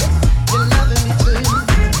 You're loving me too.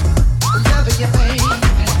 Loving you, baby.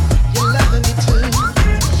 You're loving me too.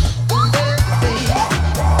 Love you, baby.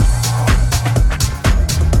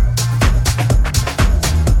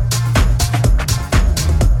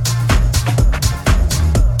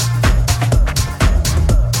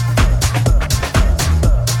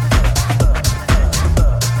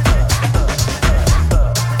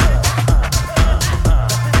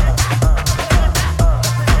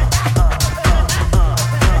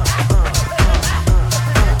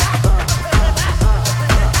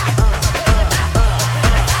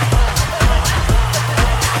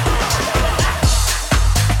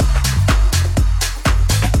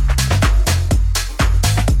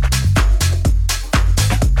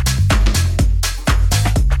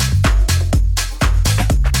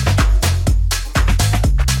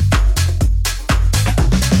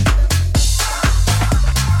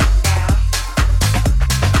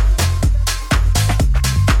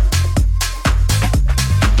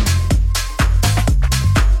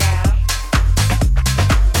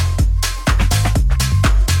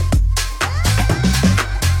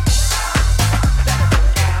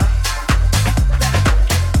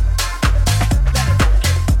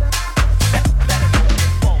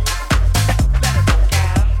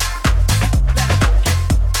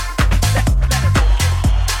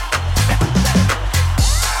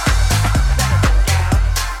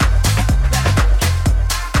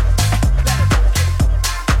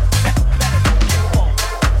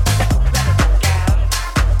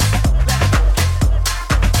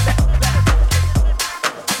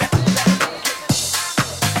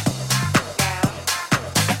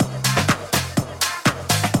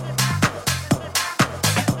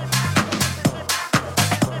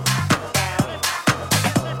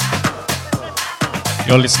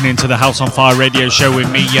 You're listening to the House on Fire radio show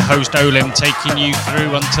with me, your host Olem, taking you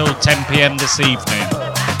through until 10 p.m. this evening.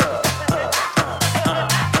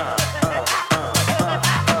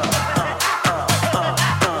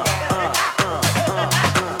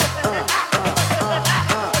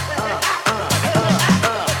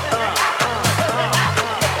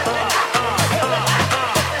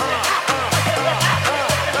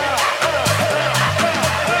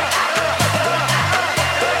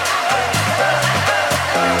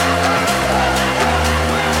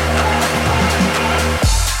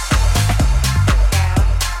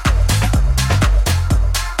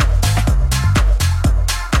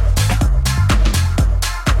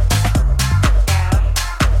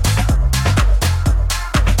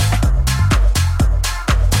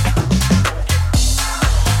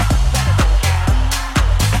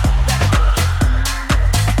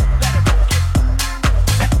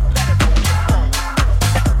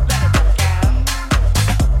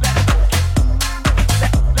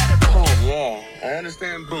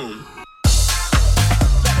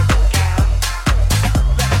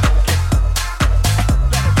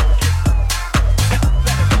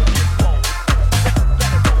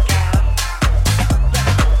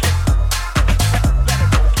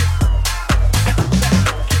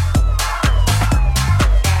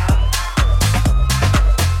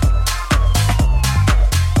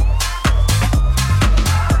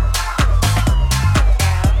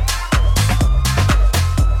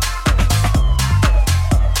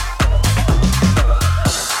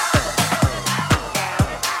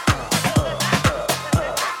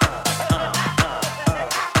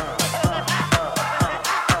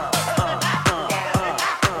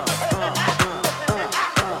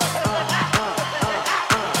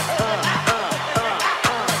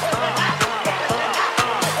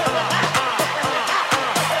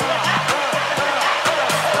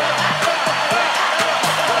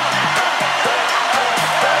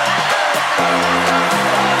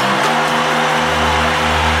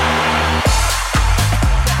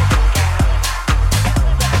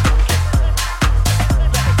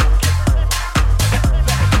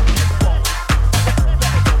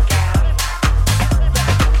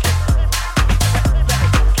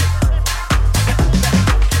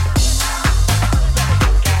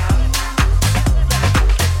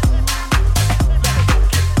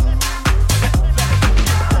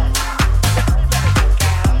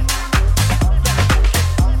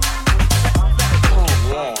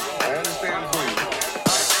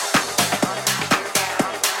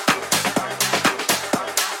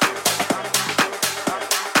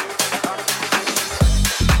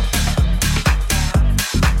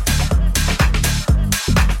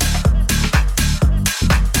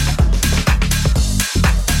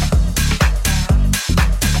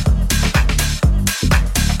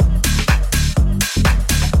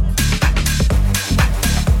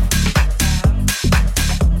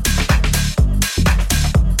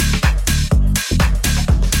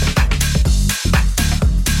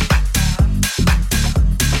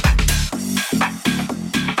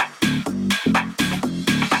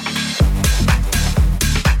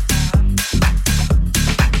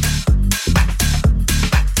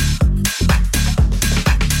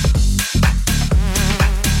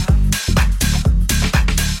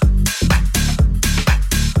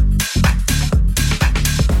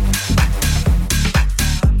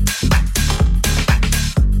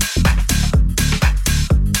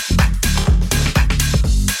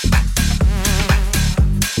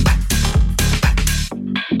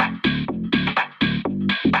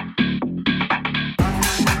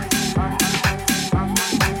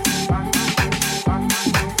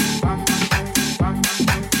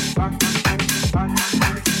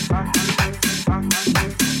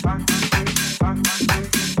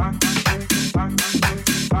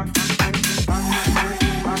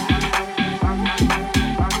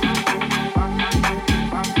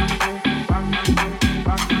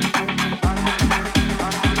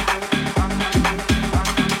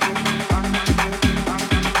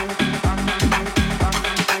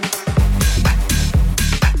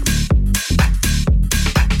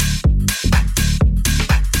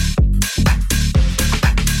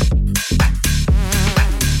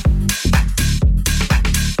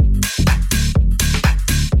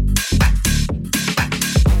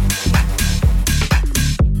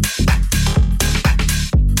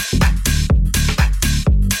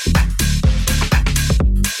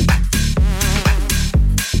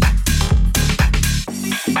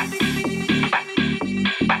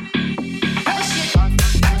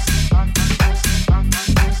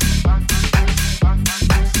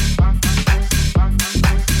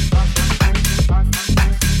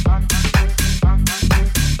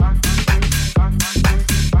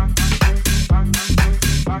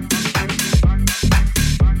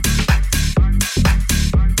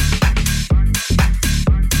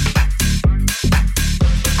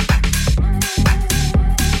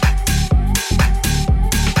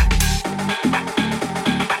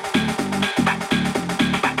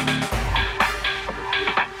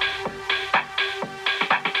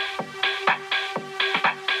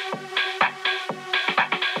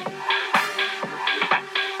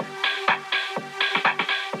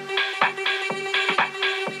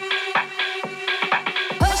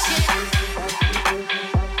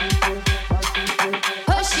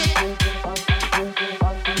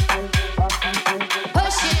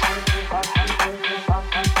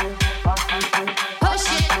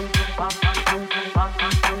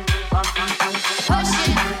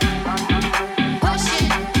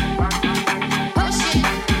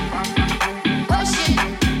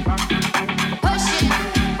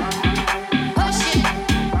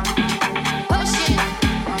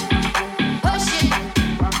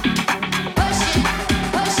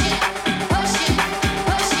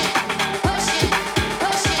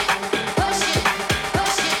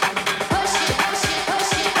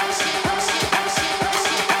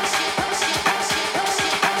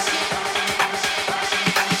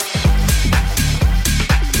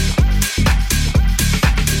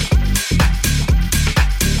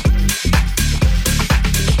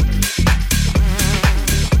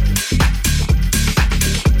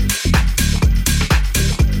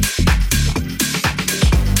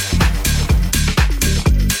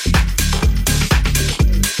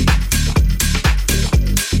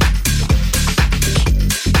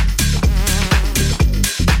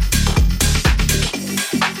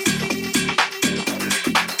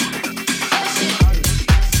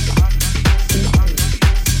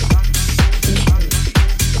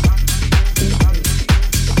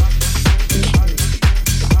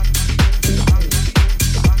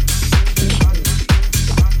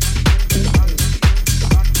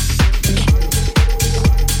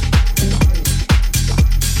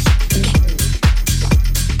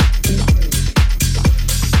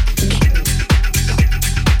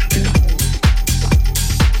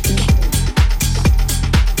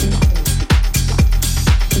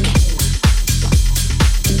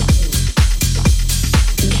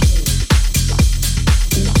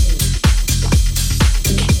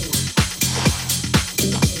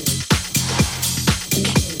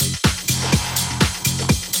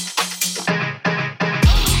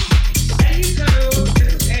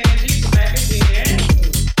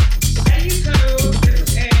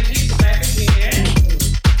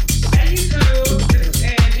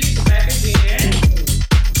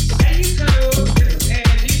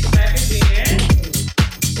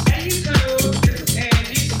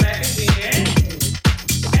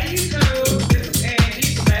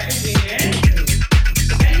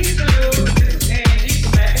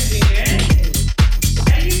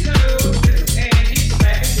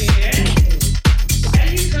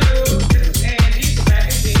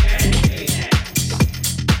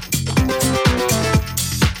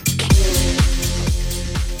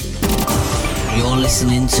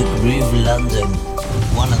 listening to Groove London,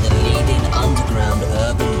 one of the leading underground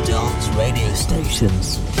urban dance radio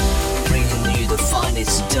stations, bringing you the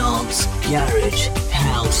finest dance, garage,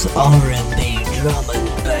 house, R&B, drum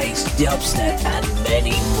and bass, dubstep and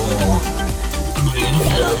many more.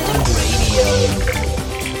 Groove London Radio.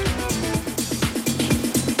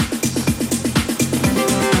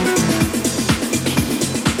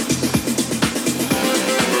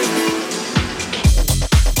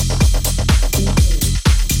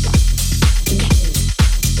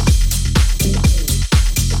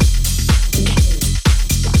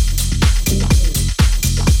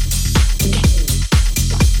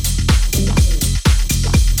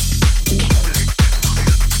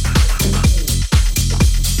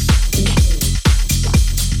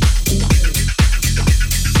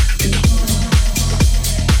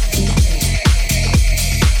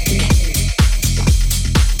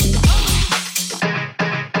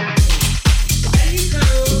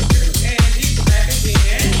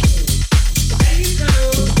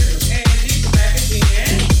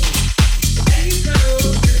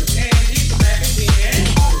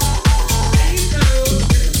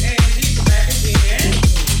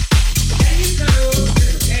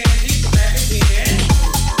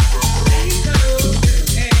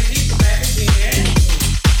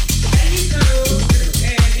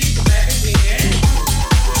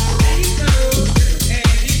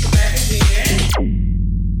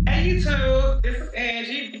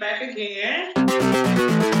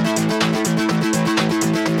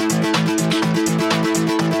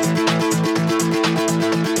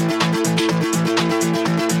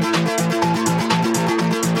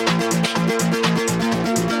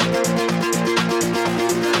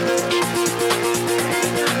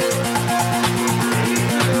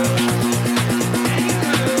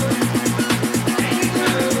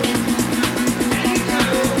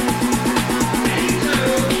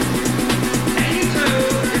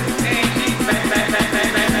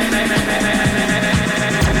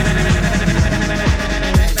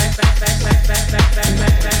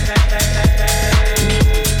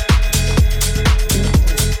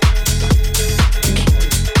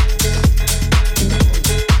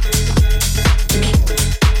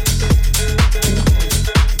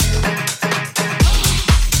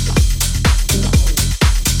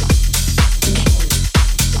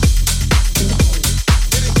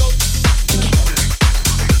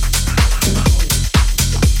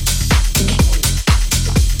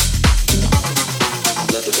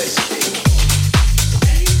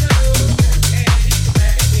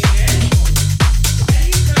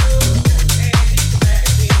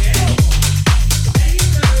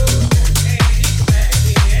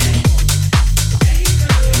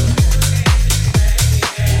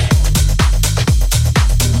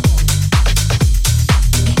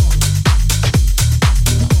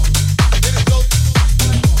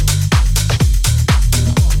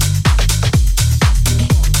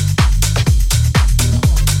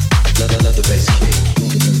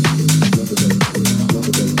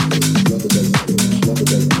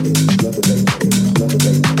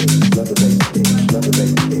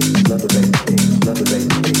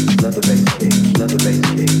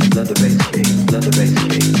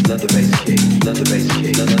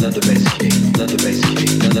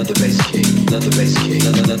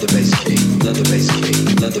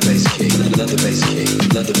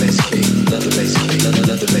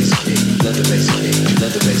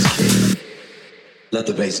 Let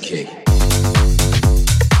the bass kick.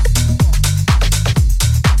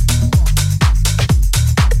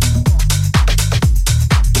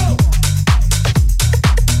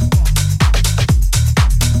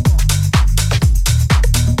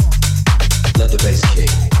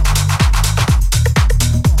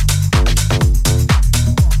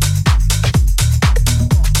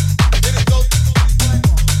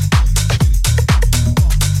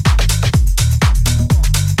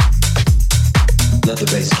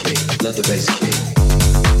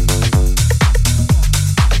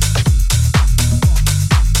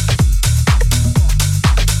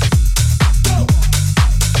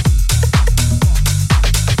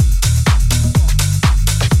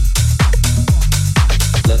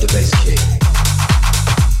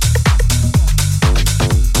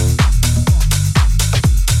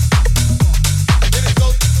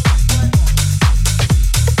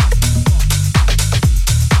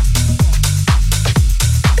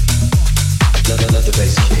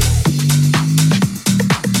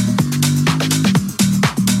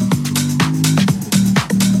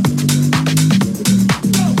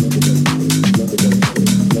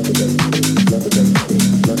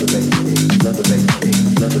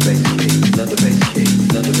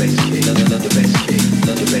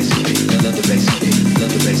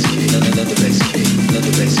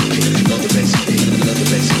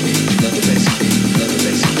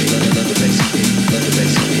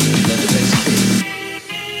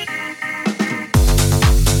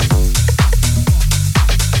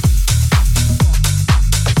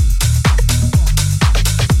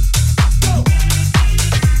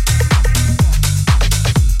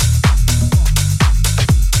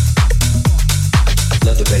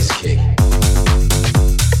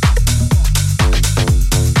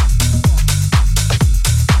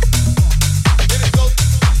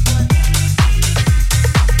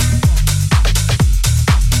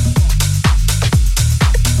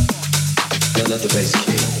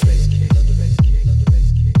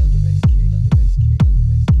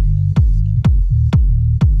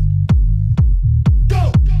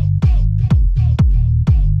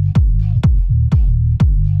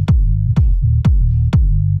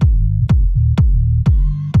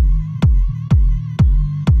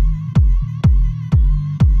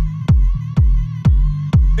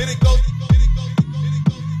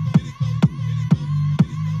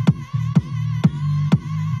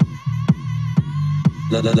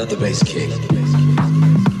 Let the bass kick.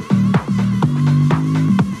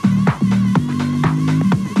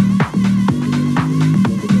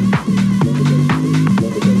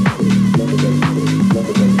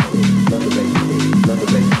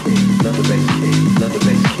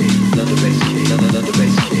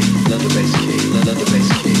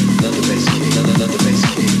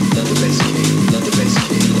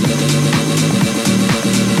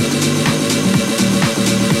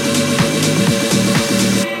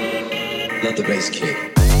 Let the bass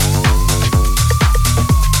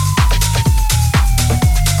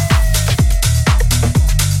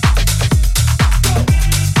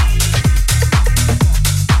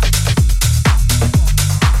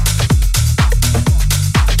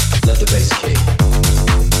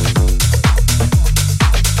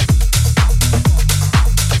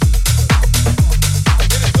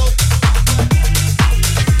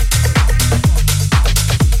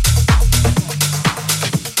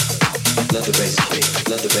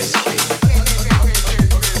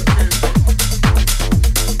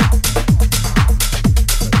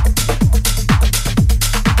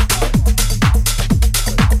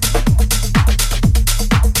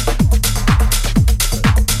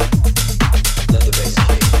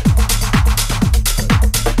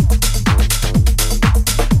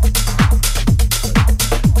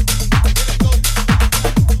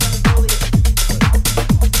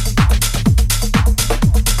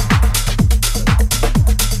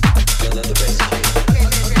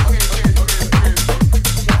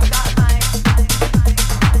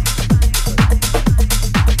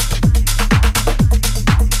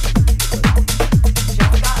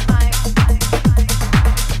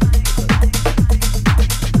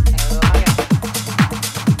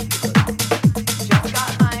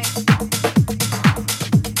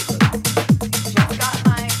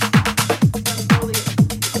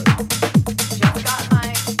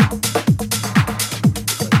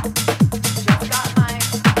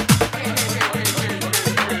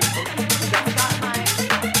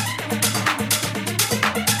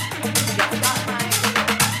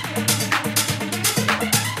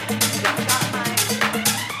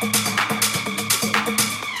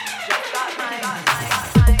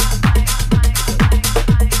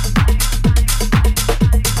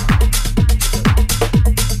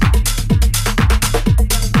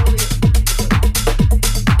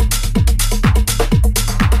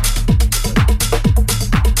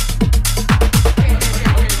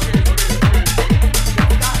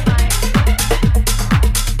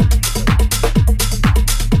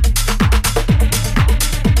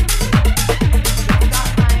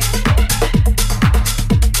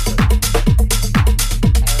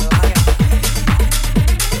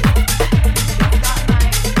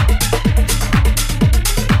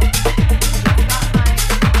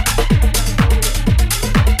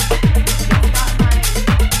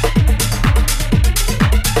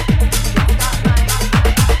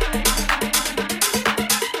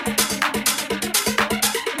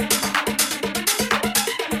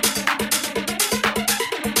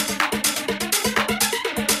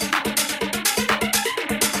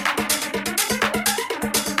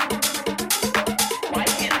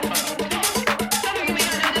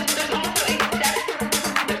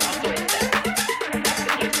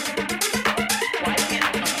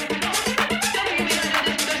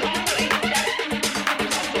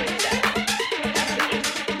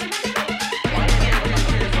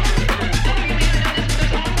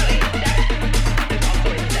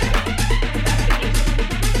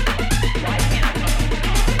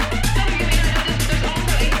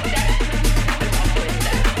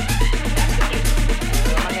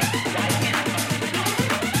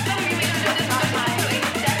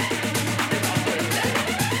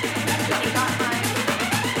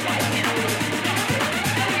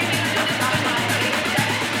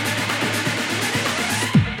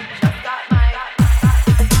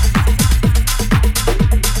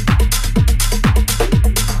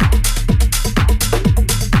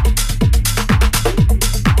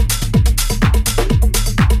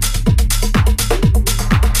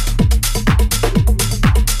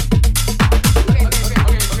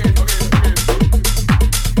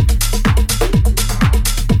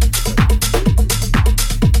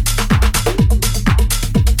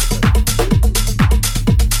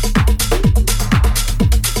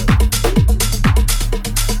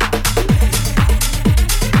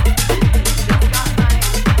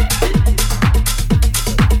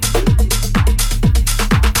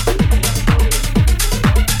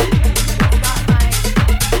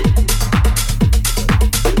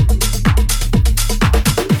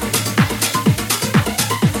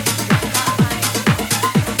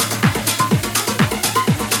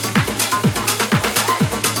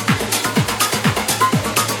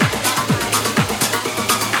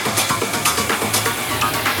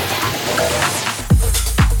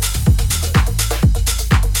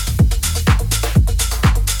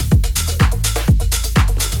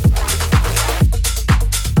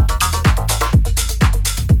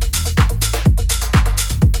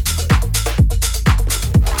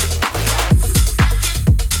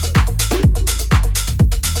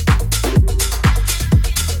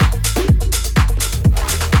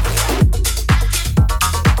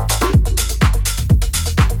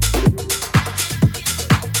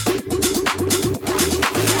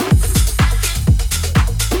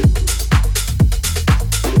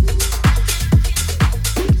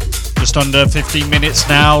Just under 15 minutes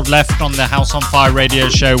now left on the House on Fire radio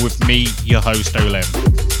show with me, your host,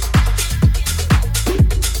 Olem.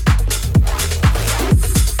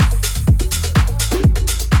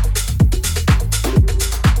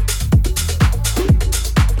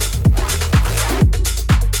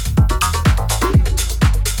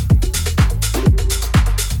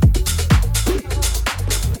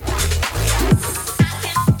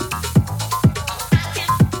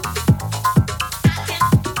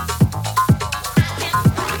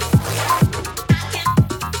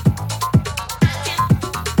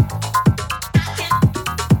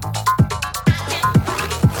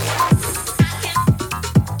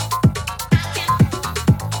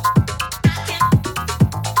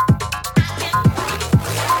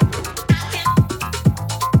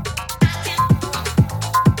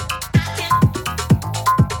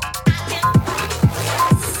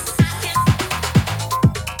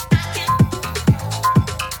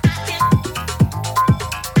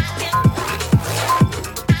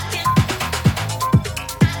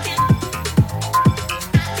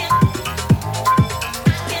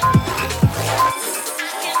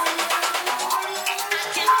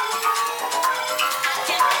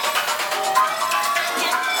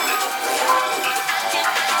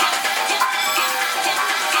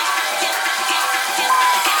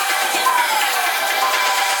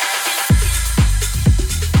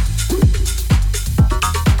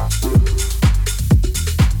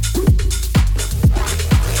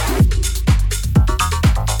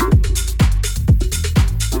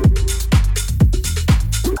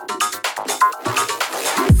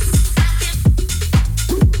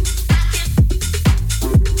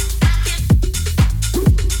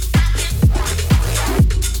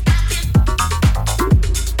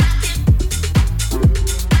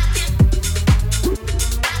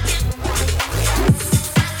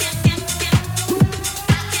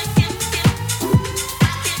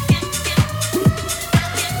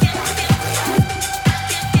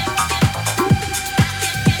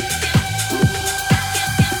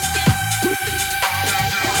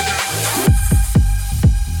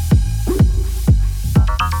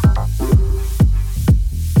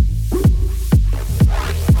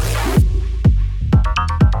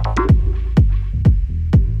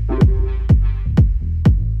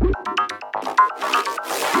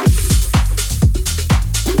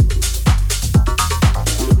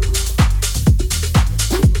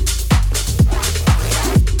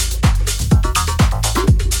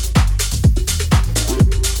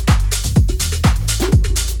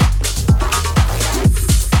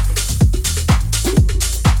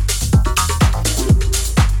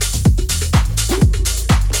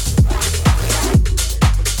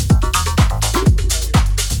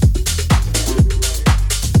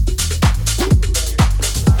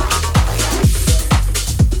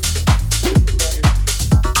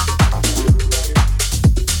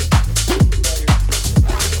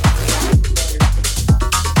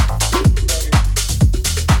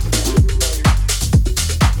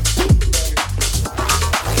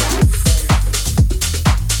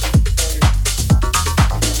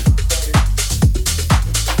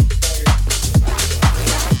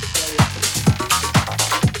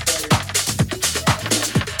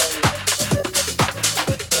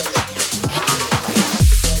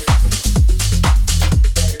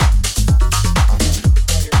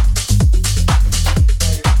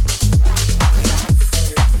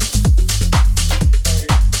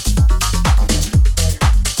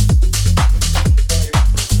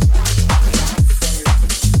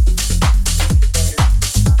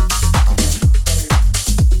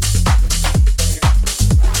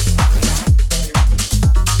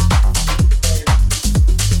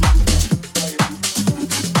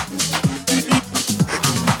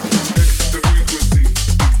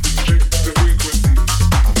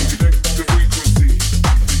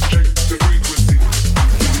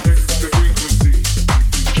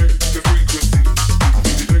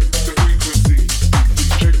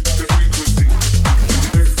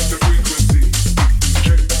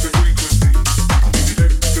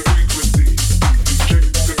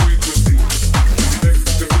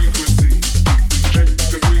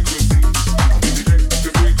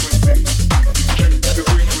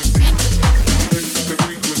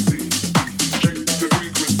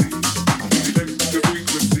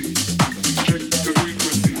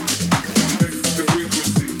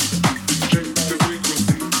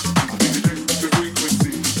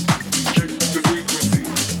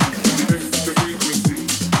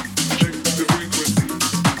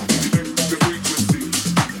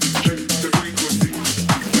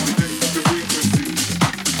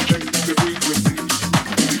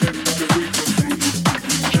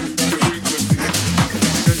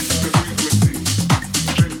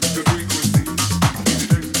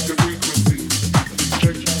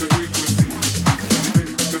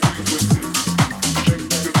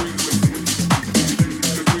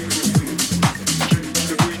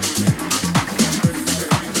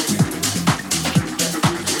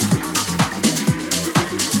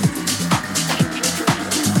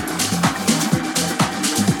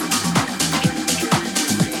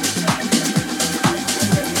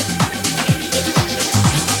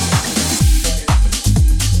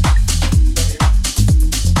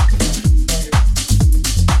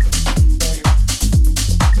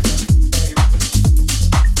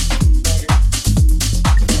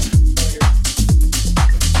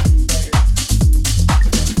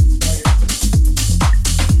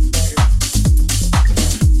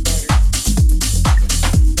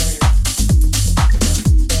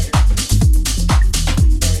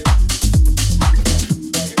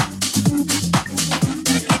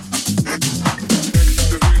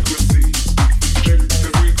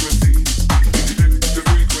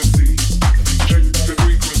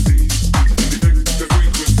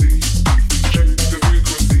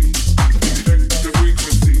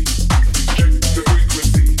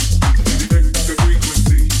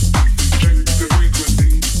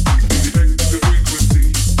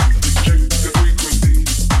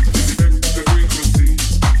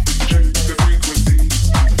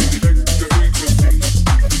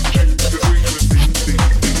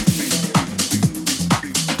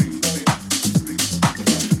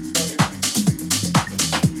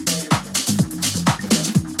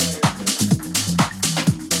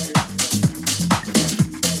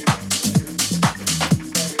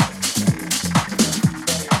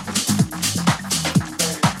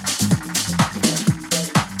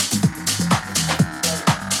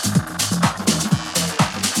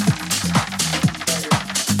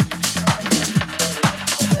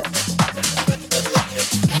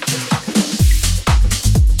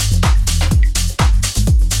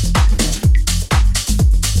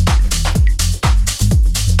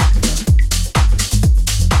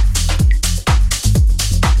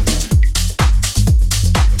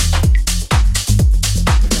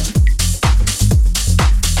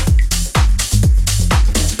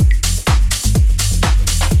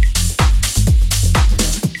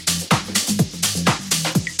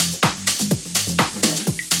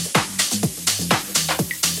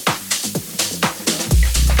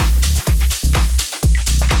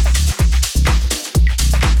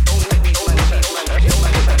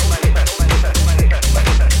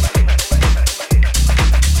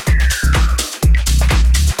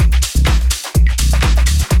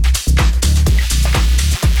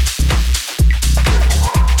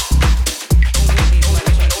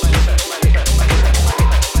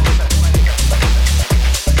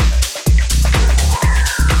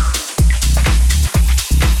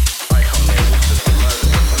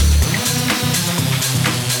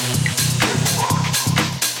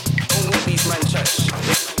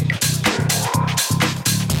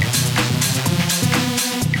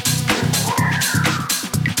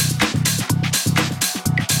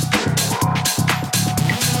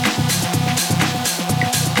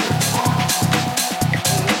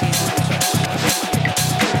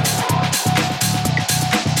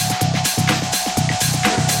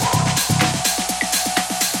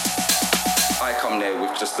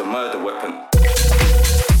 weapon.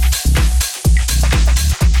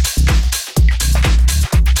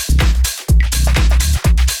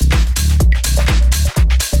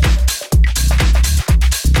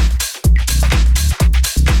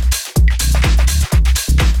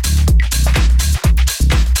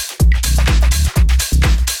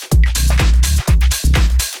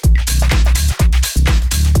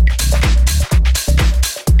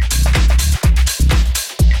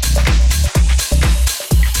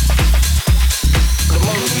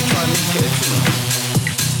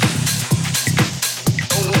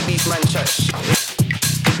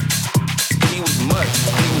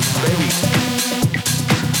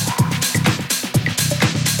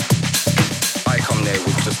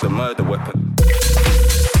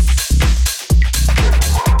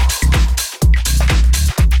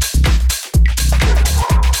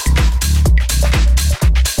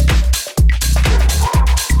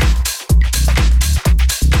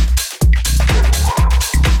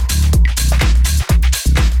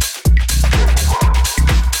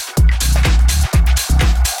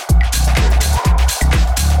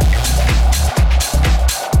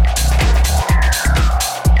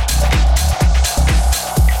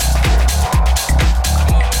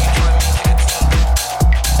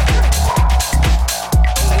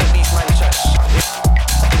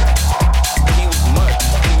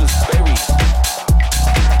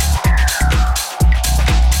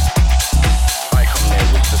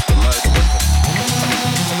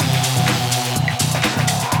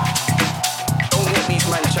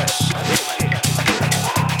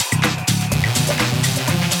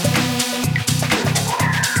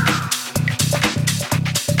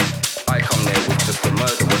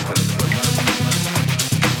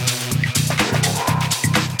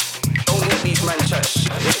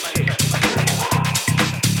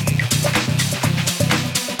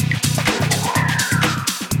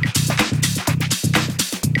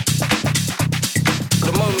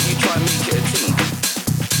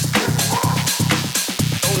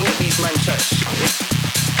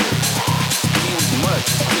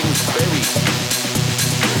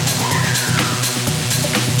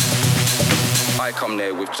 I come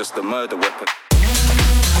there with just a murder weapon.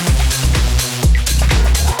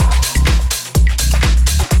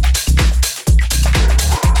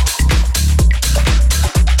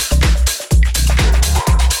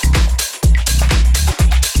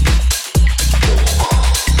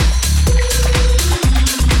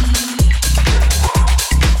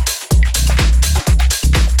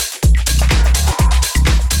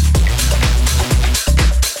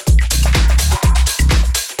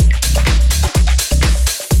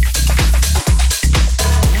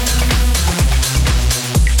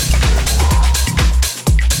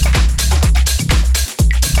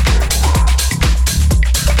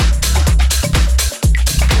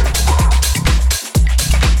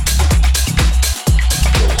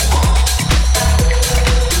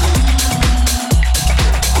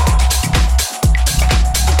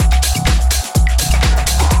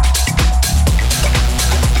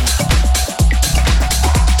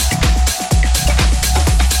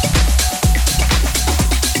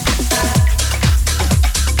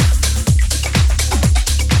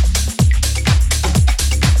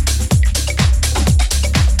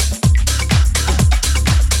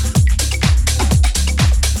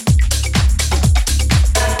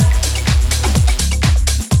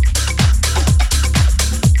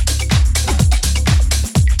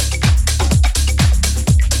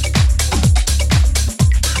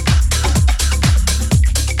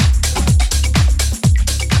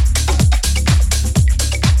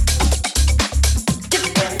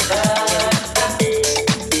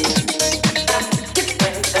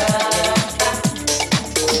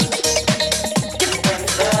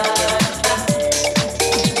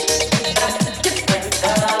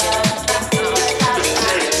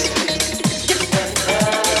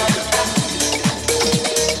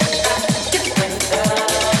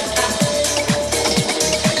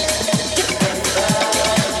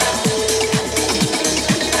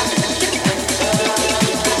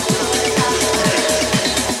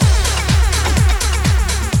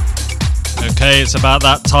 It's about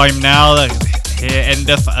that time now. Here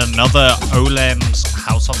endeth another Olem's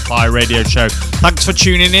House on Fire radio show. Thanks for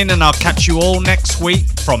tuning in, and I'll catch you all next week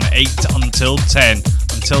from 8 until 10.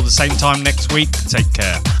 Until the same time next week, take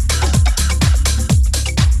care.